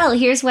 Well,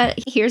 here's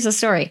the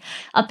story.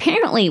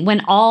 Apparently,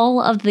 when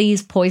all of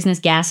these poisonous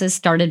gases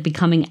started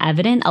becoming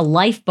evident, a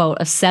lifeboat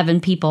of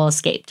 7 people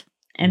escaped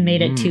and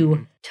made it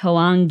to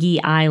Toangi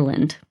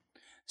Island.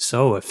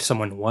 So if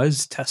someone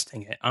was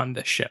testing it on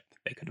the ship,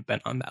 they could have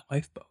been on that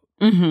lifeboat.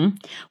 Mm-hmm.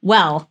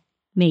 Well,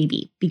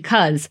 maybe,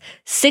 because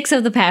 6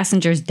 of the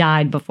passengers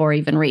died before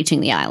even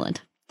reaching the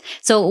island.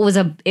 So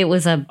it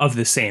was a of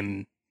the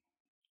same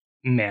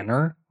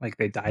manner, like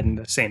they died in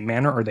the same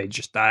manner, or they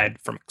just died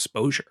from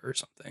exposure or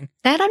something.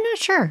 That I'm not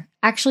sure.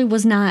 Actually,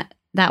 was not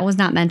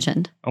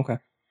mentioned. Okay.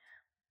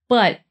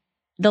 But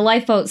the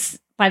lifeboats,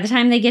 by the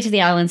time they get to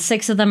the island,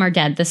 6 of them are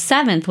dead. The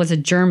 7th was a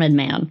German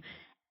man,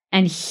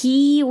 and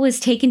he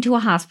was taken to a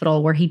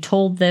hospital where he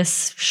told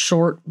this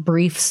short,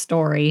 brief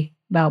story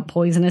about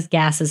poisonous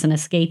gases and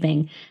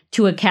escaping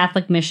to a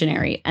Catholic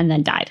missionary and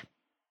then died.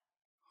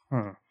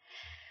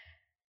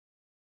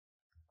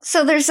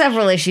 So there's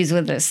several issues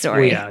with this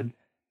story. Well, yeah,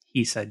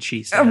 he said,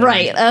 she said.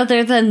 Right,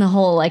 other than the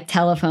whole like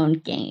telephone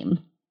game.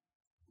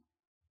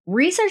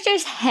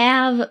 Researchers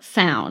have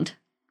found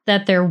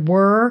that there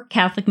were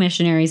Catholic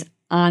missionaries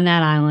on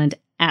that island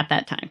at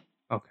that time.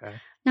 Okay.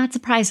 Not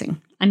surprising.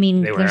 I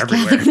mean, there's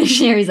everywhere. Catholic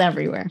missionaries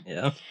everywhere.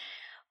 Yeah.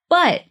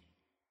 But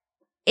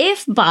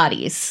if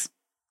bodies,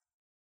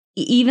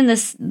 even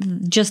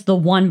just the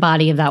one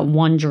body of that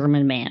one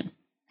German man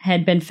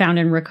had been found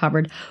and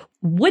recovered,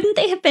 wouldn't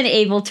they have been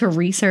able to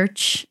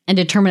research and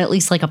determine at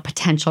least like a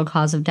potential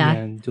cause of death?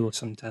 Yeah, and do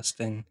some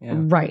testing. Yeah.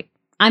 Right.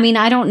 I mean,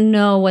 I don't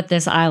know what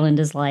this island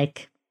is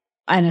like,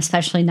 and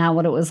especially not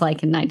what it was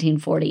like in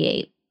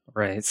 1948.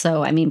 Right.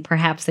 So, I mean,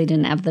 perhaps they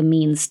didn't have the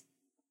means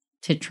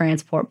to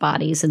transport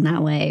bodies in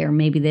that way, or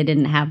maybe they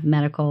didn't have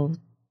medical.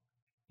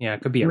 Yeah,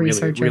 it could be a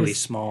really, really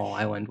small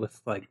island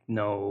with like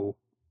no,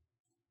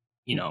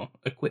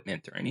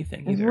 equipment or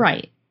anything either.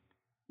 Right.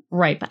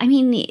 But I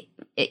mean,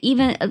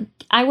 even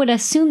I would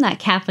assume that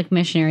Catholic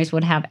missionaries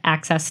would have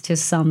access to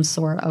some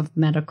sort of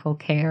medical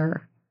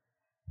care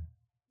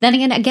Then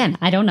again,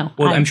 I don't know.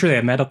 Well, I'm sure they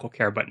have medical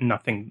care, but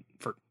nothing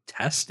for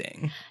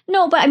testing.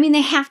 No, but I mean,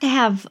 they have to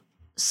have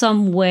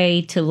some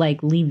way to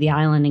like leave the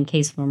island in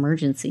case of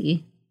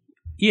emergency.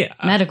 Yeah.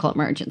 Medical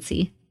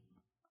emergency.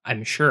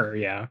 I'm sure,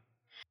 yeah.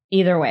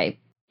 Either way,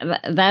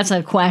 that's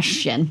a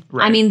question.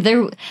 Right. I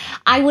mean,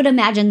 I would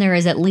imagine there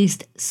is at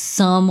least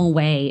some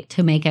way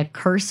to make a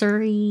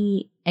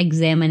cursory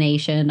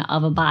examination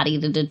of a body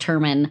to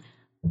determine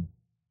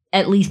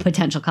at least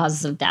potential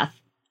causes of death.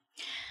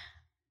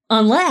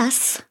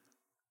 Unless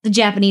the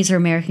Japanese or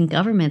American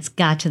governments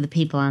got to the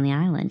people on the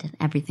island and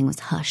everything was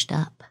hushed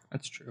up.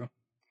 That's true.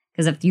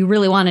 Because if you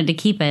really wanted to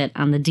keep it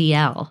on the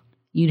DL,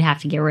 you'd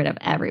have to get rid of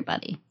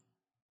everybody.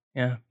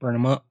 Yeah, burn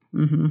them up.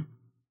 Mm-hmm.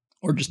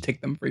 Or just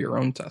take them for your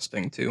own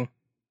testing, too.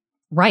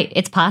 Right.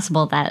 It's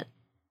possible that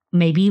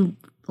maybe,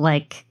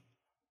 like,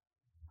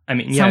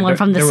 yeah, someone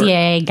from the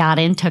CIA got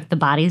in, took the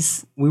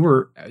bodies.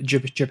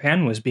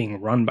 Japan was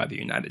being run by the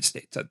United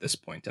States at this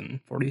point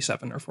in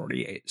 47 or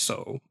 48,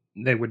 so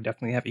they would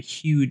definitely have a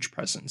huge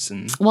presence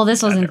in. Well,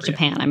 this wasn't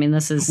Japan. I mean,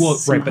 this is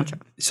right, but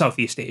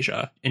Southeast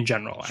Asia in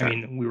general. Sure. I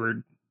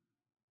mean,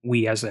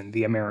 we as in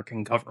the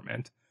American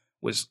government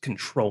was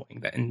controlling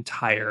the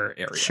entire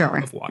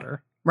area of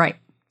water. Right.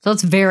 So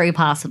it's very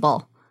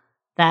possible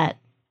that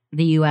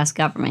the U.S.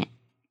 government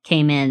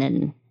came in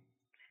and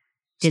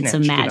did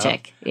some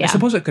magic. Yeah. I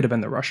suppose it could have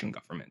been the Russian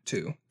government,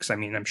 too, because, I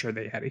mean, I'm sure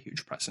they had a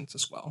huge presence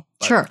as well.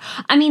 But. Sure.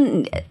 I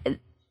mean,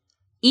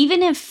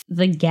 even if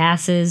the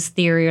gases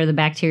theory or the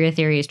bacteria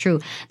theory is true,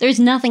 there's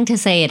nothing to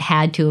say it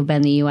had to have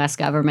been the U.S.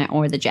 government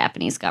or the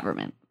Japanese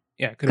government.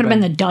 Yeah, it could have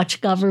been the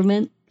Dutch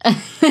government.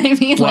 I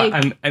mean, well,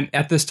 I'm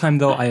at this time,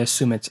 though, I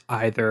assume it's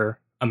either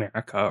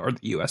America or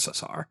the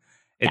USSR.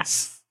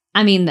 It's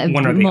I mean,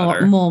 one or the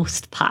other.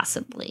 Most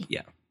possibly.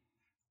 Yeah.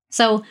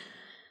 So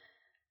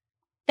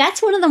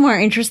that's one of the more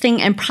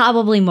interesting and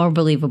probably more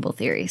believable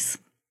theories.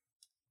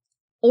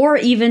 Or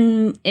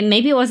even,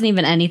 maybe it wasn't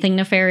even anything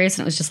nefarious,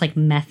 and it was just like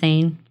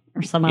methane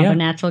or some other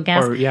natural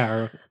gas.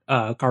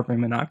 Or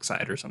carbon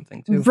monoxide or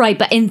something, too. Right,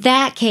 but in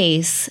that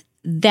case,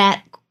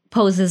 that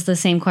poses the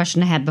same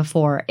question I had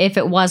before. If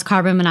it was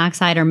carbon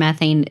monoxide or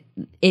methane,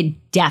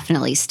 it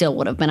definitely still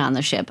would have been on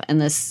the ship, and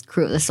this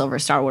crew of the Silver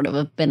Star would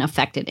have been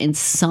affected in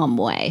some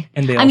way.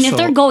 And if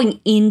they're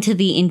going into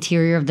the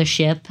interior of the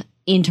ship,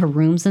 into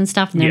rooms and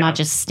stuff, and they're not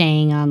just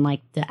staying on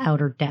like the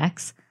outer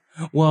decks.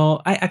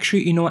 Well, I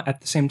actually,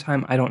 at the same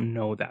time, I don't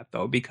know that,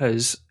 though,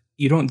 because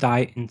you don't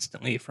die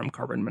instantly from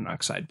carbon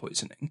monoxide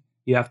poisoning.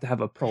 You have to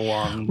have a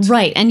prolonged...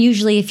 Right, and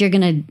usually if you're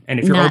going to... And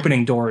if you're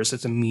opening doors,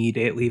 it's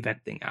immediately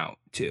venting out,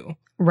 too.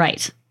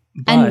 Right.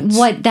 But, and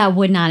that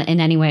would not in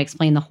any way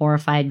explain the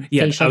horrified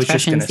facial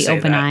expressions, the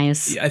open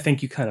eyes. I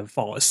think you kind of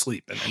fall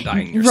asleep and then die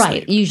in your sleep.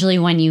 Right. Usually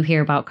when you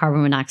hear about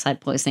carbon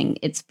monoxide poisoning,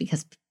 it's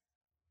because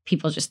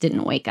people just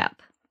didn't wake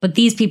up. But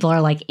these people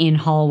are like in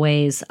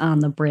hallways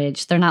on the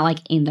bridge. They're not like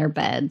in their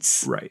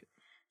beds. Right.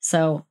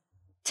 So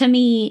to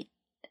me,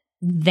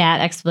 that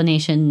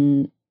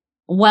explanation,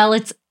 while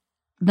it's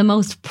the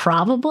most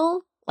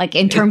probable, like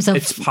in terms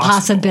of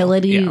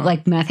possibility,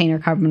 like methane or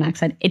carbon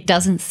monoxide, it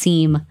doesn't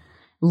seem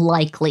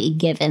likely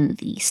given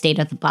the state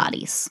of the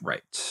bodies.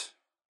 Right.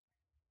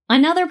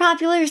 Another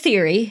popular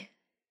theory,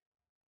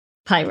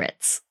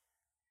 pirates.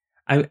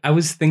 I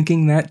was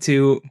thinking that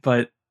too,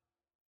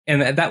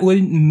 and that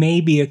would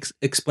maybe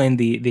explain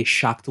the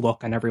shocked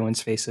look on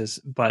everyone's faces,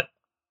 but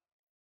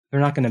they're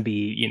not going to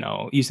be,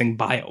 using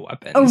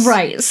bioweapons. Oh,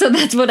 right. So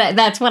that's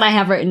what I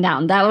have written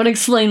down. That would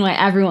explain why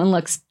everyone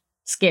looks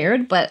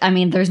scared, but I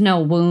mean, there's no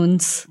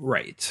wounds.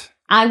 Right.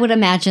 I would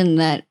imagine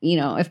that,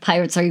 if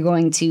pirates are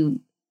going to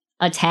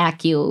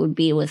attack you, it would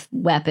be with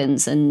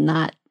weapons and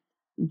not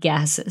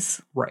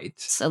gases. Right.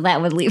 So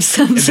that would leave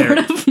some sort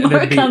of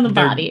mark on the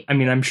body. I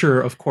mean, I'm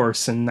sure, of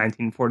course, in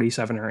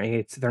 1947 or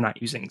 8, they're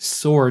not using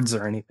swords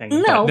or anything.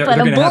 No, but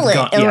a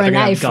bullet or a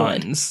knife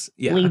would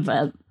leave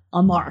a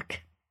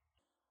mark.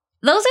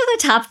 Those are the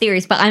top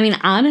theories, but I mean,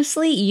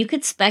 honestly, you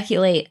could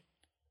speculate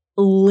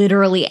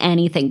literally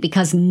anything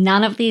because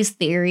none of these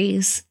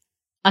theories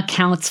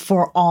accounts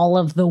for all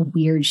of the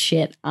weird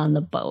shit on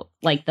the boat.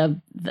 Like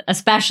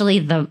especially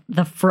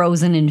the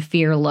frozen in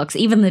fear looks,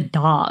 even the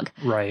dog.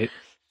 Right.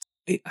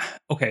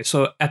 Okay,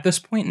 so at this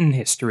point in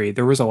history,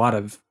 there was a lot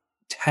of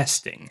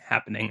testing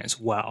happening as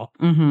well.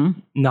 Mm-hmm.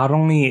 Not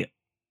only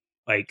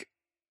like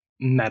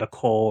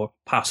medical,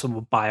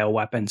 possible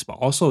bioweapons, but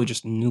also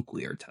just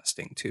nuclear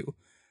testing too.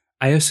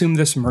 I assume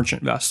this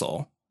merchant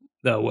vessel,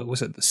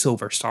 the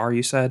Silver Star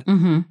you said?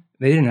 Mm-hmm.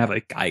 They didn't have a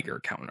Geiger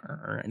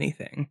counter or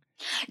anything.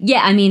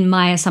 Yeah, I mean,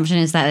 my assumption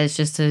is that it's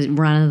just a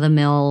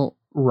run-of-the-mill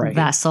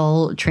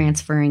vessel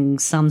transferring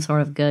some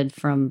sort of good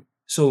from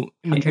So,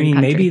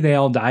 maybe they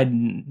all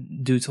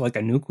died due to like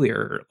a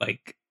nuclear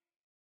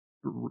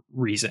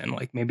reason.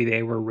 Like maybe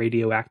they were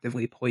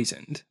radioactively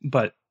poisoned.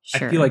 But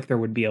I feel like there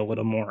would be a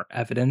little more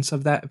evidence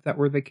of that if that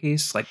were the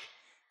case. Like,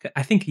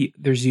 I think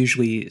there's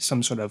usually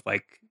some sort of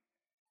like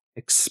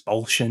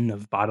expulsion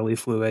of bodily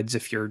fluids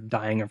if you're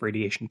dying of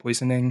radiation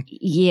poisoning.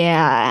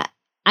 Yeah.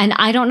 And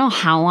I don't know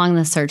how long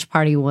the search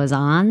party was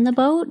on the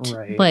boat,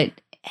 but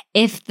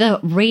if the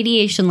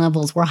radiation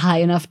levels were high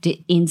enough to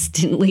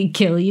instantly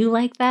kill you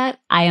like that,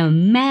 I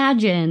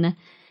imagine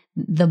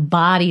the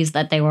bodies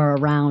that they were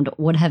around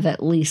would have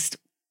at least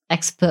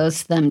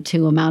exposed them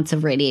to amounts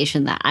of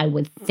radiation that I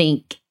would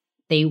think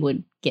they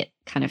would get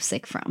kind of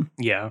sick from.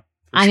 Yeah.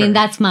 I mean,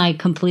 that's my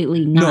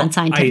completely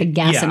non-scientific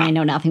guess, and I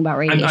know nothing about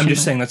radiation. I'm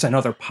just saying that's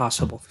another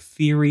possible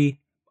theory.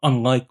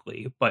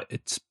 Unlikely, but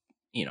it's,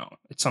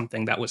 it's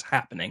something that was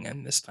happening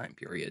in this time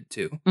period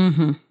too.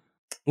 Mm-hmm.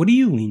 What do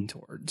you lean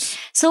towards?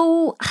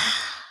 So,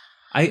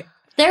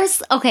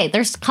 there's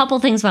a couple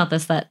things about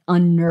this that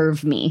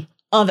unnerve me.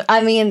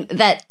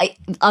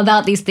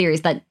 About these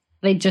theories that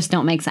they just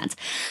don't make sense.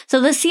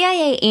 So the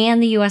CIA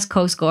and the U.S.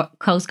 Coast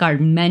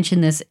Guard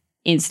mention this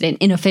incident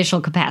in official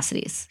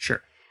capacities.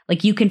 Sure.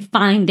 Like you can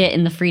find it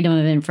in the Freedom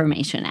of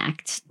Information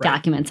Act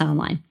documents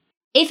online.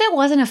 If it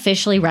wasn't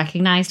officially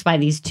recognized by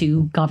these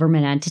two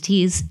government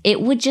entities,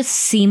 it would just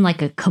seem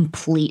like a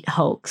complete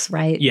hoax,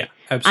 right? Yeah,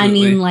 absolutely.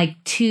 I mean,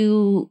 like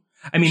two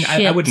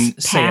I wouldn't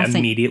passing. say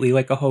immediately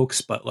like a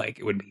hoax, but like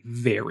it would be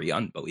very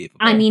unbelievable.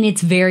 I mean,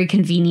 it's very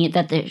convenient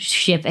that the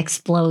ship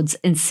explodes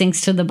and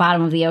sinks to the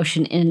bottom of the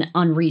ocean in an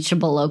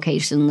unreachable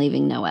location,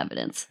 leaving no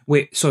evidence.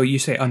 Wait, so you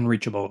say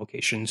unreachable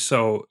location,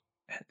 so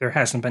there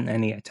hasn't been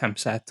any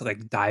attempts at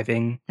like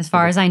diving? As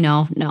far as I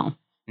know, no.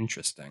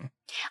 Interesting.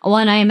 Well,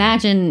 and I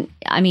imagine,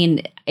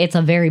 it's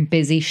a very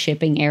busy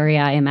shipping area.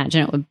 I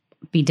imagine it would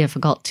be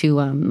difficult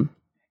to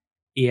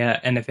yeah,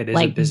 and if it is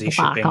a busy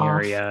shipping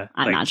area,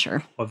 I'm not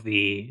sure. Of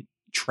the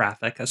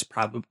traffic has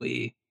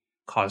probably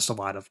caused a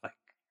lot of like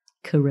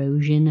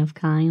corrosion of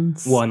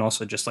kinds. Well, and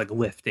also just like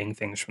lifting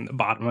things from the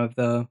bottom of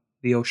the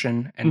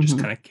ocean and just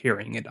kind of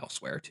carrying it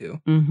elsewhere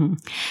too. Mm-hmm.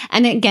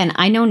 And again,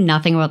 I know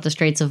nothing about the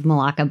Straits of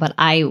Malacca, but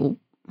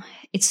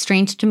it's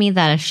strange to me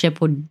that a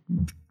ship would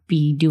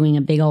be doing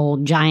a big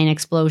old giant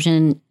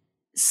explosion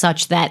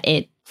such that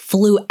it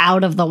flew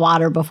out of the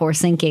water before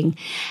sinking,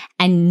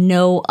 and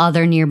no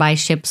other nearby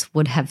ships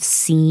would have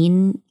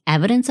seen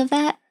evidence of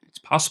that. It's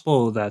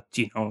possible that,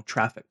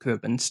 traffic could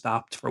have been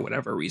stopped for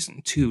whatever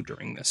reason too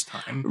during this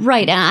time.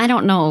 Right. And I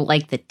don't know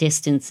like the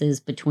distances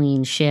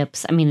between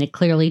ships. I mean, it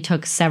clearly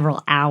took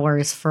several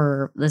hours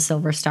for the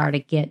Silver Star to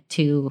get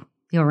to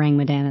the Ourang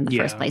Medan in the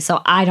first place.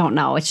 So I don't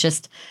know. It's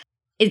just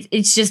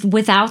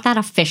without that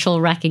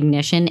official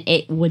recognition,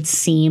 it would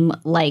seem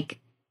like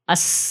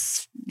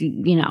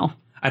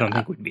I don't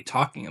think we'd be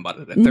talking about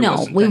it. If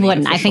no, we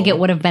wouldn't. I think it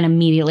would have been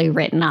immediately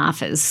written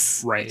off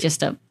as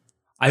just a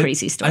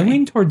crazy story. I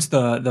lean towards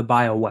the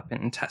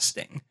bioweapon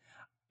testing.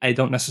 I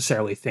don't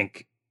necessarily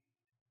think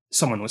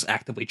someone was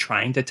actively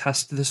trying to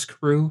test this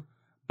crew,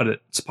 but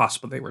it's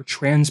possible they were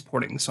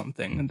transporting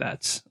something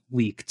that's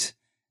leaked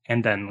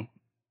and then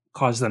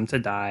caused them to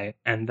die,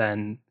 and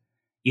then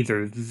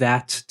either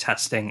that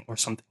testing or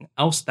something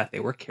else that they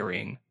were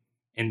carrying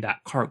in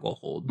that cargo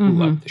hold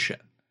blew up the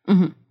ship.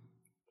 Mm-hmm.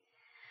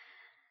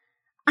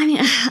 I mean,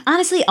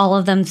 honestly, all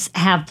of them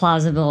have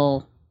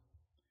plausible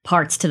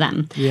parts to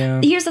them.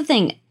 Yeah. Here's the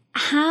thing.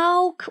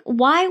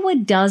 Why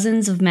would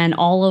dozens of men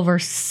all over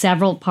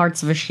several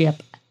parts of a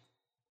ship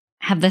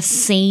have the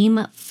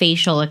same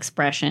facial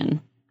expression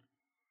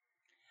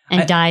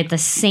and die at the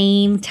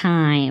same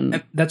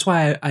time? That's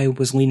why I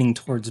was leaning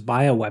towards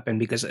bioweapon,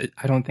 because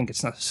I don't think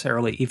it's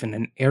necessarily even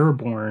an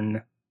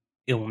airborne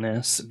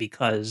illness,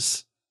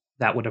 because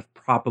that would have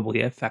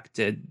probably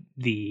affected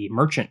the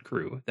merchant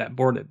crew that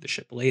boarded the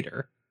ship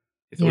later,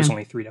 if it was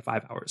only 3 to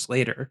 5 hours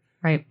later.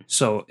 Right.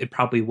 So it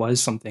probably was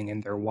something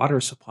in their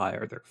water supply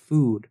or their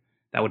food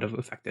that would have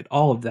affected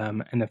all of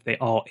them. And if they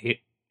all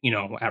ate,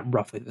 at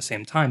roughly the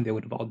same time, they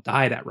would have all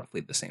died at roughly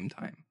the same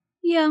time.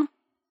 Yeah.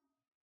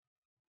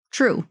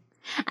 True.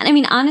 And I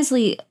mean,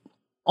 honestly,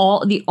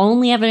 the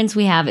only evidence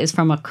we have is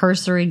from a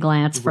cursory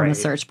glance from a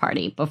search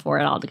party before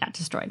it all got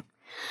destroyed.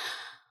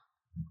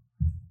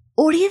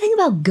 What do you think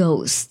about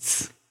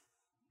ghosts?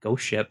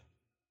 Ghost ship.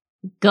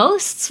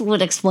 Ghosts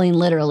would explain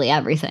literally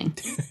everything.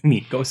 I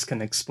mean, ghosts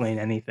can explain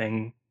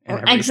anything and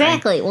everything.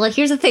 Exactly. Well,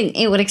 here's the thing.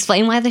 It would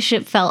explain why the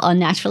ship felt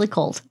unnaturally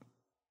cold.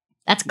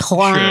 That's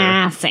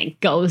classic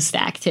ghost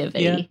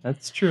activity. Yeah,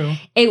 that's true.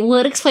 It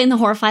would explain the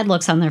horrified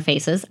looks on their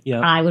faces.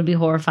 Yeah. I would be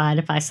horrified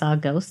if I saw a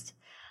ghost.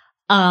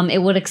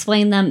 It would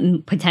explain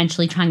them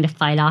potentially trying to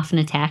fight off an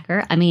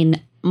attacker. I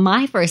mean,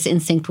 my first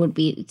instinct would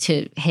be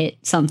to hit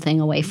something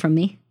away from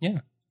me. Yeah.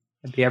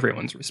 That'd be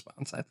everyone's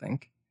response, I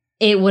think.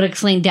 It would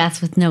explain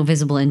deaths with no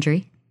visible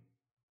injury.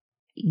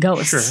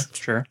 Ghosts.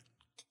 Sure.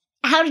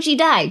 How did you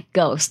die?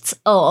 Ghosts.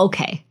 Oh,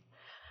 okay.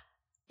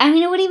 I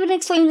mean, it would even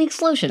explain the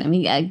explosion. I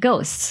mean,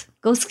 ghosts.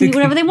 Ghosts can do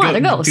whatever they want.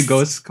 They're ghosts.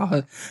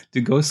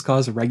 Do ghosts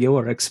cause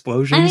regular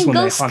explosions when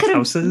they haunt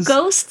houses?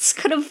 Ghosts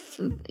could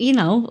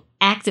have,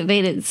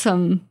 activated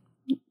some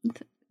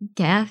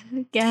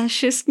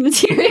gaseous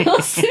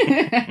materials.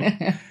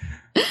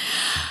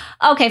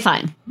 Okay,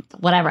 fine.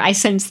 Whatever. I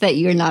sense that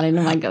you're not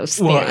into my ghost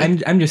theory. Well,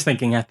 I'm just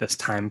thinking at this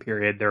time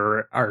period,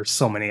 there are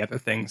so many other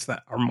things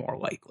that are more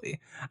likely.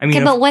 I mean,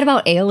 okay, but what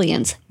about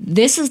aliens?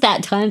 This is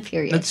that time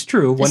period. That's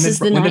true. When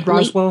did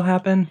Roswell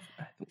happen?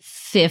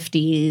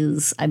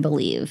 50s, I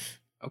believe.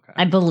 Okay.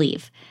 I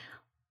believe.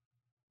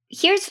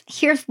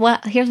 here's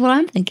what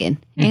I'm thinking.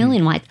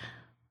 Alien-wise.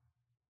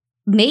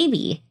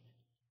 Maybe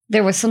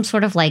there was some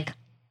sort of like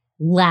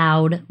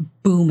loud,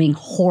 booming,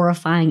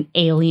 horrifying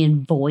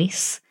alien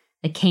voice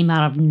that came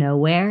out of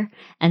nowhere,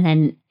 and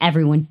then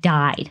everyone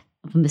died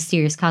of a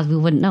mysterious cause we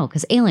wouldn't know,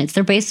 because aliens,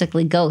 they're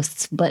basically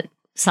ghosts, but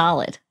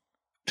solid.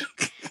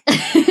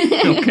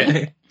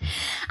 Okay.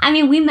 I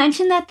mean, we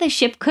mentioned that the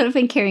ship could have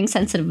been carrying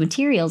sensitive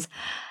materials.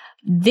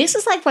 This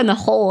is like when the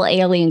whole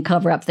alien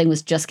cover-up thing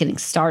was just getting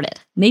started.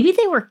 Maybe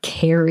they were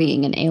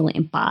carrying an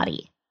alien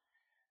body.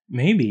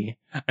 Maybe.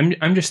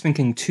 I'm just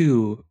thinking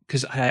too,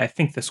 because I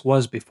think this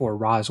was before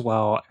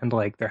Roswell, and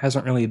like there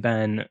hasn't really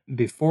been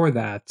before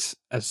that,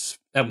 as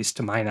at least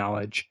to my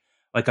knowledge,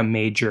 like a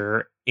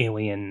major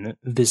alien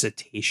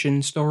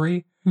visitation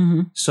story.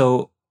 Mm-hmm.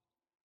 So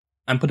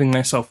I'm putting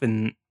myself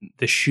in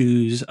the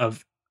shoes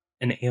of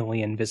an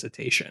alien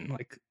visitation,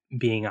 like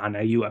being on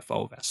a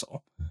UFO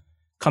vessel,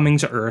 coming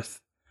to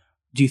Earth.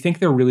 Do you think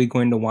they're really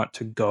going to want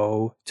to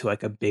go to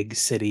like a big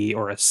city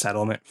or a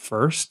settlement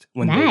first?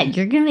 Matt,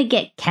 you're going to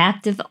get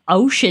captive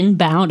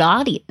ocean-bound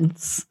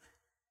audience.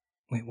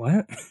 Wait,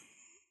 what?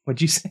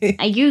 What'd you say?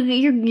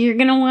 You're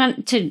going to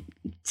want to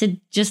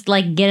just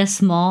like get a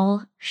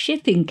small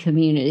shipping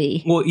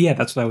community. Well, yeah,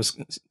 that's what I was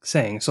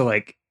saying. So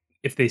like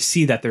if they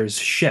see that there's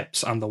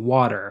ships on the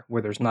water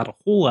where there's not a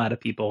whole lot of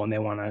people and they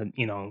want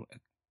to,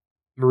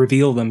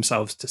 reveal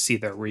themselves to see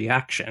their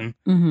reaction,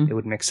 it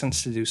would make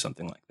sense to do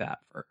something like that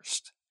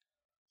first.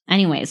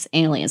 Anyways,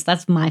 aliens,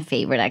 that's my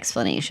favorite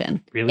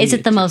explanation. Really? Is it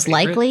the It's your most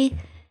favorite? likely?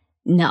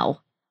 No.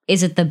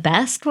 Is it the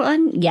best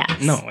one?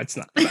 Yes. No, it's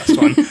not the best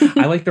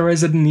one. I like the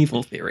Resident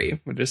Evil theory,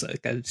 which is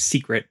like a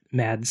secret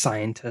mad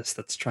scientist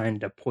that's trying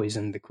to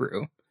poison the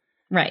crew.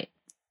 Right.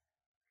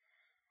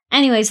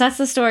 Anyways, that's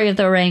the story of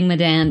the Ourang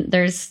Medan.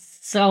 There's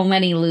so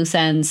many loose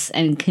ends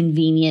and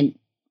convenient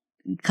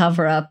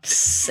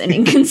cover-ups and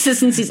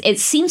inconsistencies. It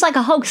seems like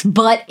a hoax,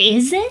 but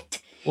is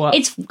it? Well,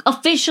 It's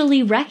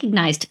officially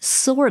recognized,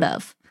 sort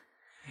of.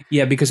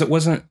 yeah, because it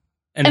wasn't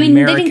an they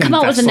American didn't come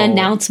out with an vessel.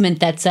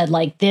 announcement that said,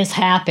 like, this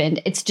happened.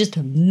 It's just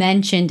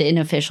mentioned in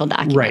official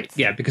documents. Right,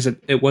 yeah, because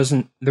it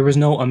wasn't, there was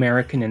no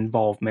American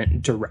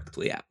involvement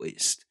directly, at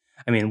least.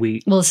 I mean,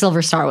 Well, the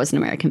Silver Star was an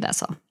American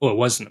vessel. it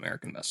was an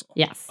American vessel.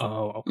 Yes.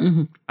 Oh, okay.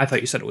 Mm-hmm. I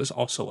thought you said it was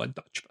also a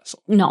Dutch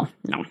vessel. No.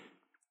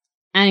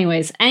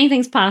 Anyways,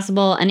 anything's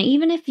possible. And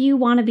even if you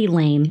want to be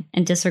lame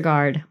and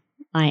disregard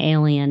my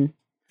alien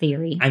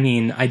theory. I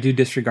mean, I do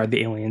disregard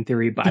the alien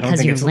theory, but I don't Because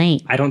think you're it's lame.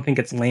 I don't think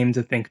it's lame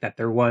to think that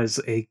there was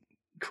a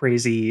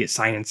crazy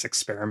science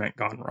experiment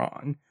gone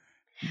wrong.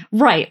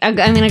 Right.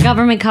 I mean, a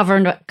government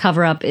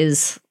cover-up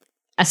is,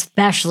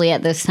 especially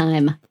at this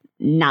time,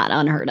 not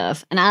unheard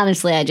of. And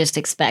honestly, I just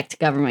expect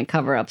government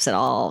cover-ups at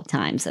all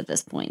times at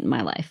this point in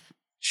my life.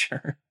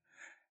 Sure.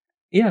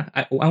 Yeah,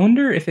 I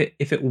wonder if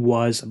it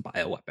was a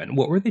bioweapon.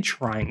 What were they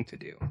trying to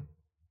do?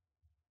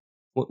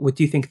 What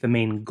do you think the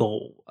main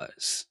goal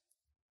was?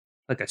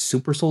 Like a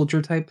super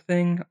soldier type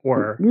thing,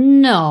 or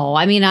No,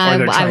 I mean, they're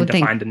I trying would to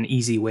think, find an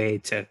easy way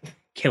to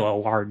kill a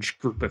large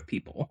group of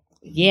people?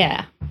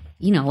 yeah,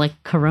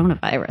 like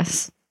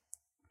coronavirus.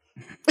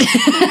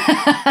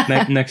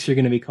 Next, you're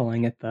going to be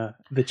calling it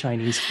the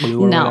Chinese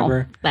flu or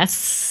whatever.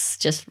 That's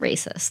just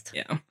racist.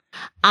 Yeah.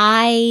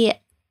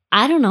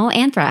 I don't know,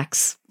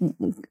 anthrax.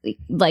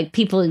 Like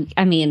people,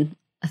 I mean,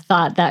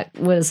 thought that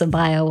was a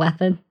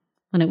bioweapon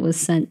when it was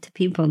sent to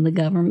people in the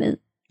government.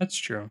 That's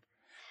true.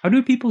 How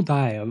do people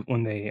die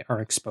when they are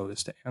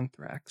exposed to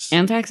anthrax?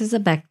 Anthrax is a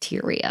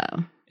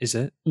bacteria. Is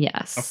it?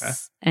 Yes. Okay.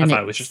 And I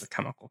thought it was just a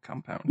chemical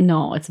compound.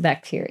 No, it's a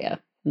bacteria.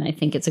 And I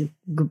think it's a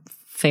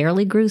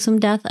fairly gruesome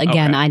death.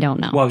 Again, Okay. I don't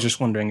know. Well, I was just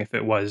wondering if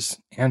it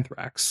was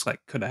anthrax,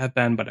 like could it have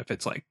been, but if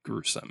it's like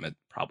gruesome, it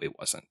probably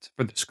wasn't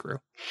for this crew.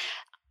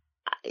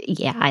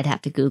 Yeah, I'd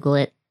have to Google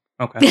it.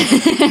 Okay.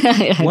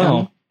 I don't know.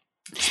 Well,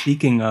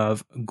 speaking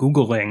of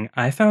Googling,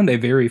 I found a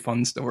very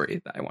fun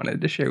story that I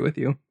wanted to share with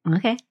you.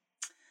 Okay.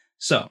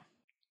 So,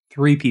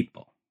 3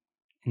 people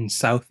in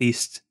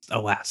Southeast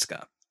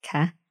Alaska.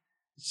 Okay.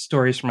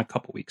 Stories from a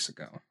couple weeks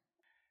ago.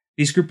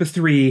 These group of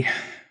 3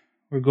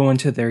 were going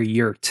to their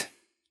yurt.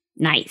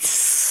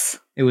 Nice.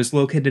 It was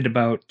located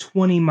about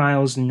 20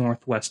 miles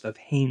northwest of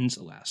Haines,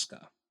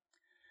 Alaska.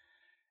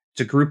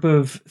 It's a group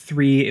of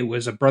 3. It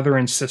was a brother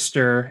and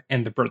sister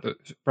and the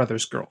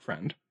brother's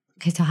girlfriend.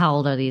 Okay, so how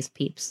old are these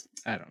peeps?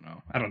 I don't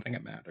know. I don't think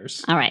it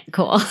matters. All right,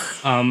 cool.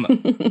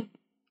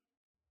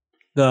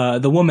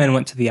 The woman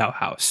went to the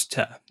outhouse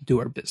to do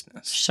her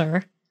business.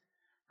 Sure.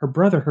 Her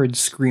brother heard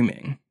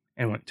screaming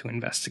and went to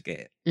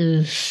investigate.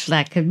 Ugh,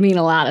 that could mean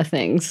a lot of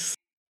things.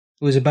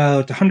 It was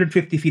about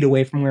 150 feet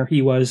away from where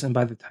he was, and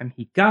by the time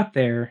he got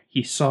there,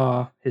 he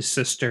saw his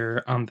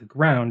sister on the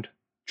ground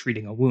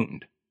treating a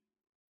wound.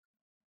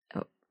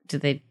 Oh,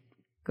 did they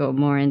go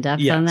more in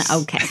depth on that?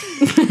 Yes.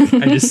 Okay.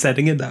 I'm just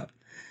setting it up.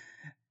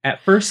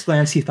 At first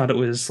glance, he thought it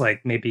was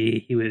like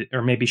maybe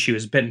she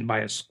was bitten by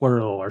a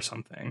squirrel or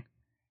something.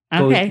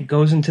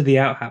 Goes into the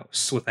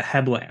outhouse with a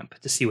headlamp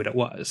to see what it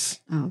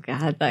was. Oh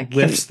God, that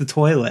Lifts the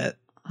toilet,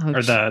 Oh,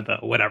 or the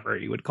whatever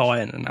you would call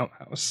it in an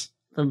outhouse.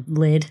 the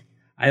lid.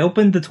 I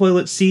opened the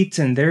toilet seat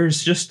and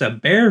there's just a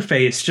bear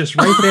face just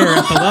right there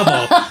at the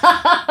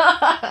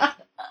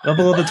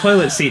level of the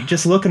toilet seat,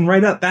 just looking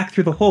right up back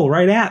through the hole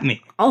right at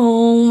me.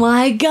 Oh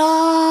my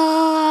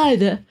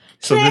God.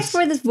 So Can I ask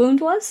where this wound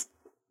was?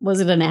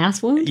 Was it an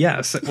ass wound?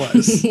 Yes, it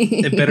was.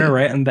 It bit her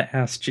right in the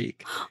ass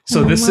cheek.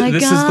 So Oh this my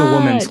is the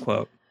woman's God.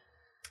 quote.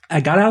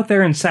 I got out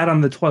there and sat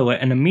on the toilet,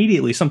 and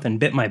immediately something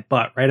bit my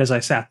butt right as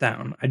I sat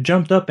down. I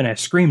jumped up and I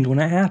screamed when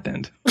it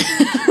happened.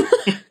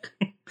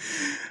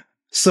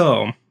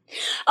 So.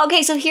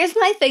 Okay, so here's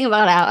my thing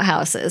about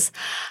outhouses.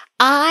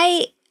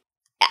 I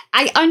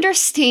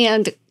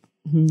understand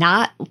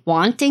not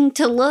wanting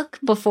to look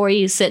before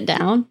you sit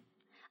down,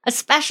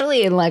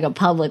 especially in like a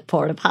public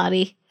porta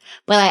potty,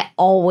 but I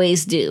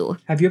always do.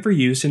 Have you ever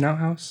used an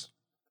outhouse?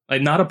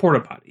 Like not a porta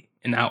potty,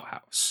 an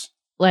outhouse.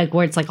 Like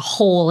where it's like a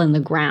hole in the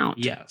ground.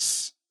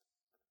 Yes.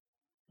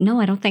 No,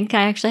 I don't think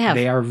I actually have.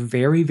 They are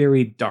very,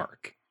 very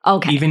dark.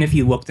 Okay. Even if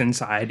you looked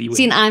inside, you would...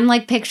 See, and I'm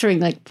like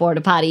picturing like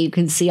porta potty. You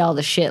can see all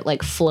the shit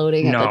like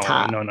floating at the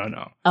top.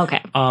 No.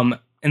 Okay.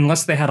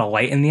 Unless they had a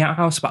light in the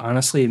outhouse, but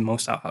honestly,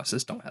 most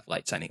outhouses don't have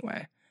lights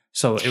anyway.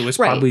 So it was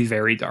probably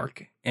very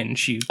dark, and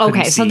she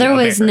couldn't see so there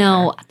was bear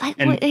no... there.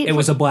 And it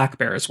was a black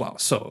bear as well,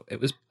 so it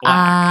was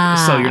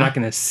black. So you're not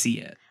going to see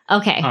it.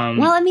 Okay.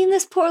 Well, I mean,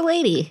 this poor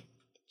lady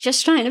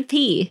just trying to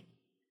pee.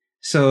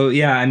 So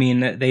yeah, I mean,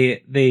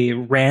 they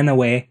ran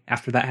away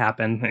after that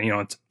happened. You know,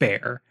 it's a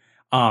bear,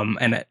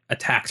 and it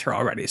attacked her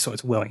already, so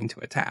it's willing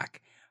to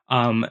attack.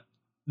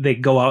 They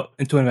go out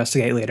to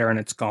investigate later, and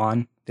it's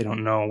gone. They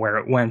don't know where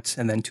it went.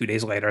 And then 2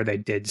 days later, they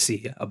did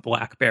see a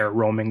black bear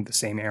roaming the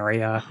same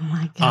area. Oh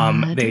my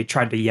God. They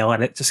tried to yell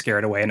at it to scare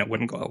it away, and it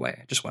wouldn't go away.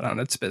 It just went on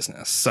its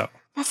business. So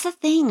that's the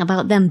thing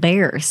about them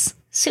bears.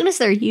 As soon as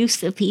they're used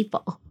to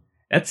people.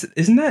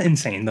 Isn't that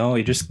insane though?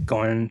 You just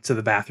going to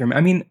the bathroom.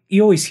 I mean,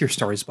 you always hear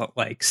stories about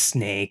like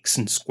snakes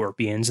and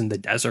scorpions in the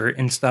desert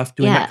and stuff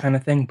doing that kind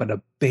of thing, but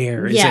a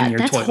bear is in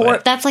your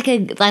toilet. That's like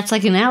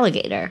an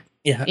alligator.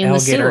 Yeah, in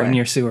alligator in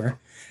your sewer.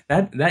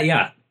 That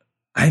yeah.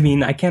 I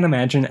mean, I can't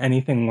imagine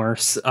anything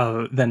worse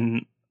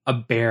than a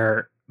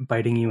bear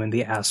biting you in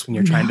the ass when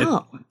you're trying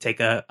to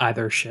take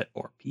either shit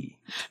or pee.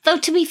 Though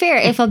to be fair,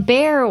 if I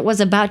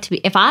was about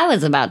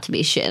to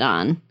be shit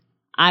on,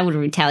 I would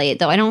retaliate,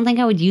 though I don't think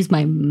I would use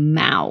my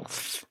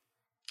mouth.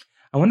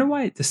 I wonder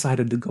why it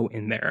decided to go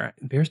in there.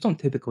 Bears don't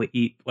typically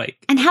eat,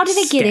 like, and how did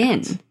it get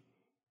in?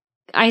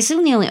 I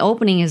assume the only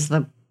opening is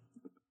the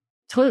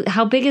toilet.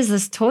 How big is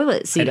this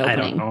toilet seat opening?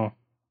 I don't know.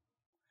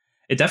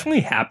 It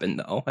definitely happened,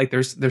 though. Like,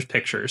 there's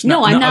pictures.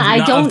 No, I'm not.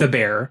 Not of the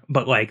bear,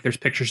 but, like, there's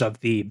pictures of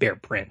the bear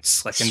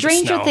prints. Like,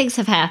 stranger things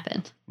have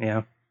happened.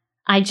 Yeah.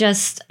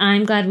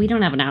 I'm glad we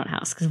don't have an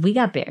outhouse, because we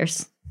got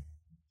bears.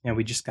 Yeah,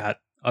 we just got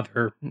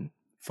other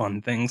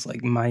fun things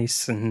like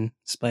mice and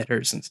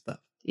spiders and stuff.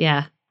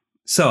 Yeah.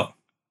 So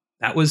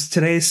that was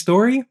today's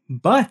story.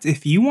 But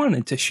if you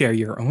wanted to share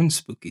your own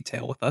spooky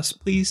tale with us,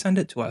 please send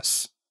it to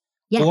us.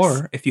 Yes.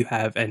 Or if you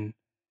have an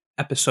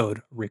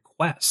episode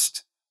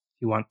request,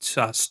 if you want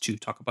us to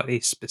talk about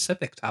a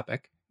specific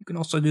topic, you can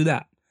also do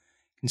that.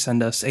 You can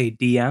send us a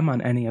DM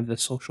on any of the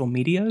social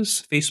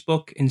medias.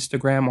 Facebook,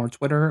 Instagram, or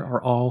Twitter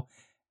are all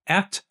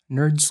at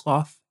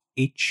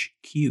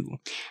NerdslothHQ.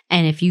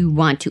 And if you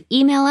want to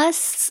email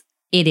us,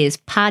 it is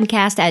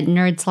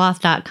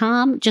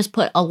podcast@nerdsloth.com. Just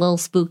put a little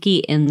spooky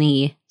in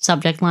the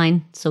subject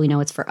line so we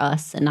know it's for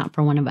us and not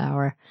for one of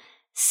our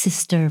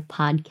sister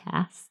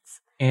podcasts.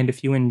 And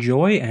if you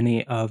enjoy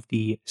any of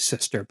the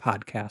sister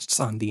podcasts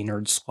on the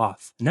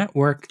Nerdsloth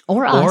network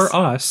or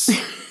us,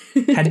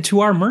 head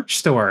to our merch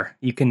store.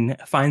 You can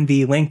find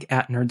the link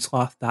at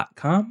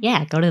nerdsloth.com.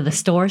 Yeah, go to the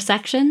store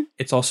section.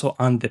 It's also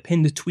on the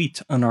pinned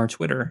tweet on our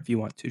Twitter if you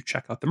want to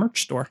check out the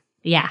merch store.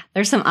 Yeah,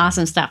 there's some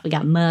awesome stuff. We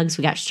got mugs,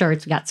 we got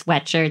shirts, we got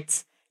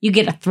sweatshirts. You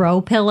get a throw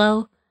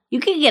pillow.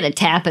 You can get a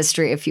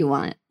tapestry if you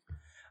want.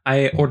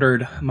 I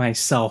ordered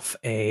myself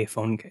a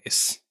phone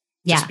case.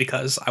 Just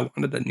because I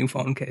wanted a new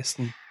phone case.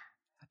 And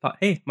I thought,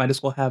 hey, might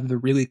as well have the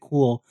really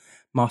cool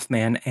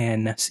Mothman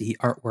and Nessie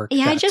artwork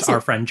that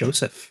our friend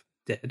Joseph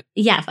did.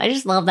 Yes, I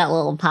just love that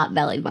little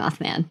pot-bellied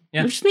Mothman.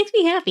 Yeah. Which makes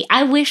me happy.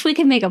 I wish we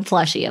could make a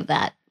plushie of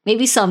that.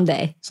 Maybe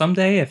someday.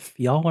 Someday, if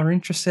y'all are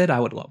interested,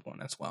 I would love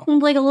one as well.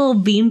 Like a little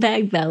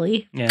beanbag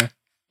belly. Yeah.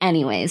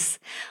 Anyways,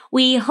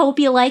 we hope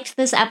you liked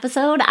this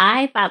episode.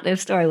 I thought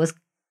this story was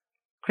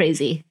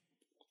crazy.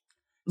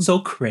 So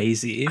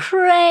crazy.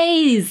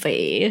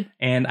 Crazy.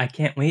 And I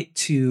can't wait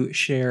to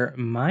share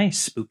my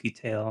spooky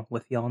tale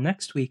with y'all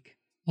next week.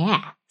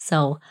 Yeah.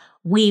 So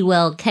we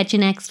will catch you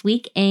next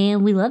week,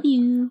 and we love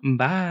you.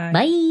 Bye.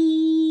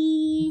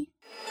 Bye.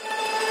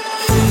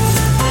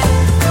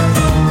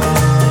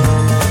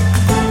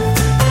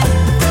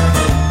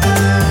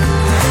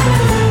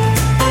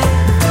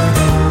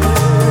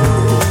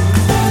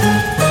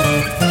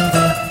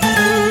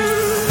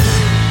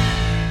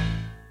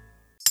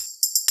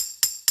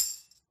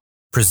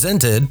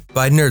 Presented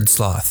by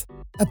Nerdsloth,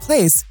 a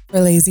place for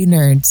lazy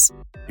nerds.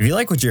 If you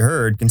like what you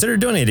heard, consider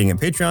donating at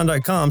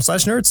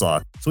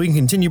patreon.com/nerdsloth so we can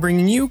continue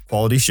bringing you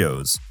quality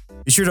shows.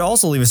 Be Be sure to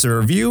also leave us a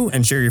review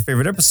and share your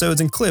favorite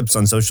episodes and clips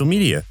on social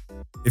media.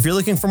 If you're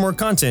looking for more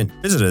content,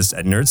 visit us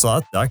at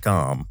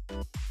nerdsloth.com.